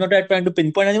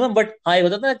pinpoint anyone but हाँ ये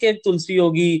होता था ना कि एक तुलसी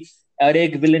होगी और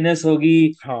एक विलेनेस होगी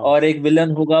हाँ. और एक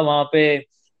विलन होगा वहां पे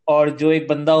और जो एक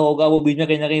बंदा होगा वो बीच में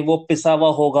कहीं ना कहीं वो पिसा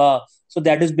हुआ होगा so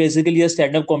that is basically a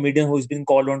stand up comedian who is been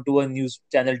called on to a news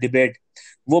channel debate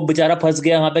वो बेचारा फंस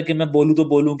गया वहां पे कि मैं बोलूं तो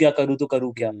बोलूं क्या करूं तो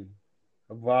करूं क्या हम्म.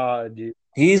 वाह जी.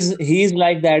 he's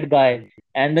like that guy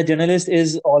and the journalist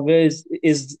is always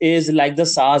is like the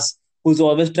sas who's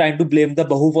always trying to blame the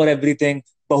bahu for everything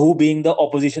bahu being the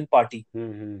opposition party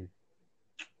hmm.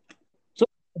 so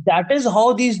that is how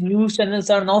these news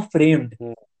channels are now framed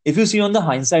hmm. if you see on the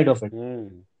hindsight of it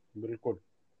बिल्कुल.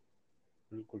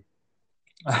 बिल्कुल.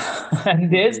 and बिल्कुल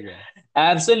there's सही है.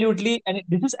 absolutely and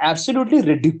this is absolutely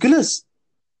ridiculous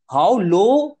how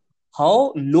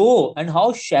low and how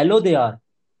shallow they are.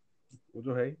 वो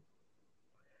तो है ही.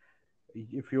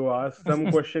 If you ask some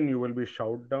question, you will be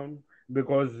shout down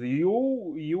because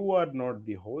you are not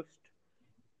the host.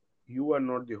 You are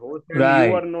not the host, and you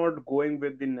are Right, not going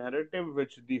with the narrative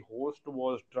which the host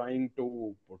was trying to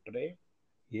portray.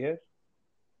 Yes.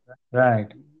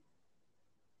 right,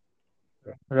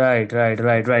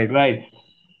 right.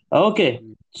 Okay.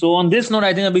 Mm. So on this note,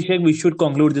 I think Abhishek, we should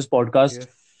conclude this podcast.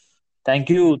 Yes. Thank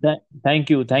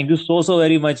you so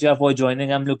very much, yeah, for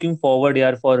joining. I'm looking forward,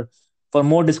 yeah, for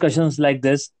more discussions like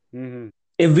this. Hmm.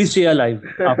 If we stay alive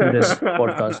after this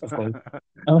podcast, of course.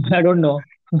 I don't know.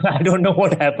 I don't know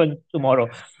what happens tomorrow.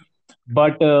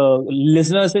 But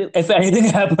listeners, if anything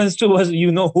happens to us,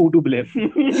 you know who to blame.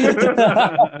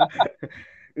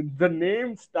 The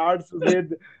name starts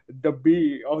with the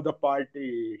B of the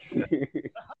party.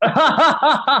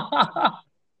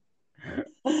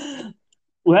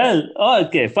 Well,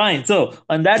 okay, fine. So,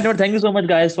 on that note, thank you so much,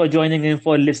 guys, for joining in,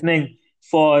 for listening,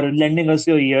 for lending us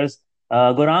your ears.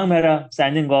 Gorang Mehra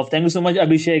signing off. Thank you so much,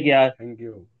 Abhishek. Yeah, Thank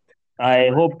you. I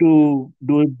hope to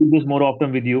do this more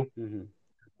often with you. Mhm.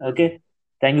 Okay.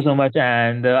 Thank you so much.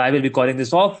 And I will be calling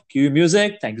this off. Cue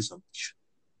music. Thank you so much.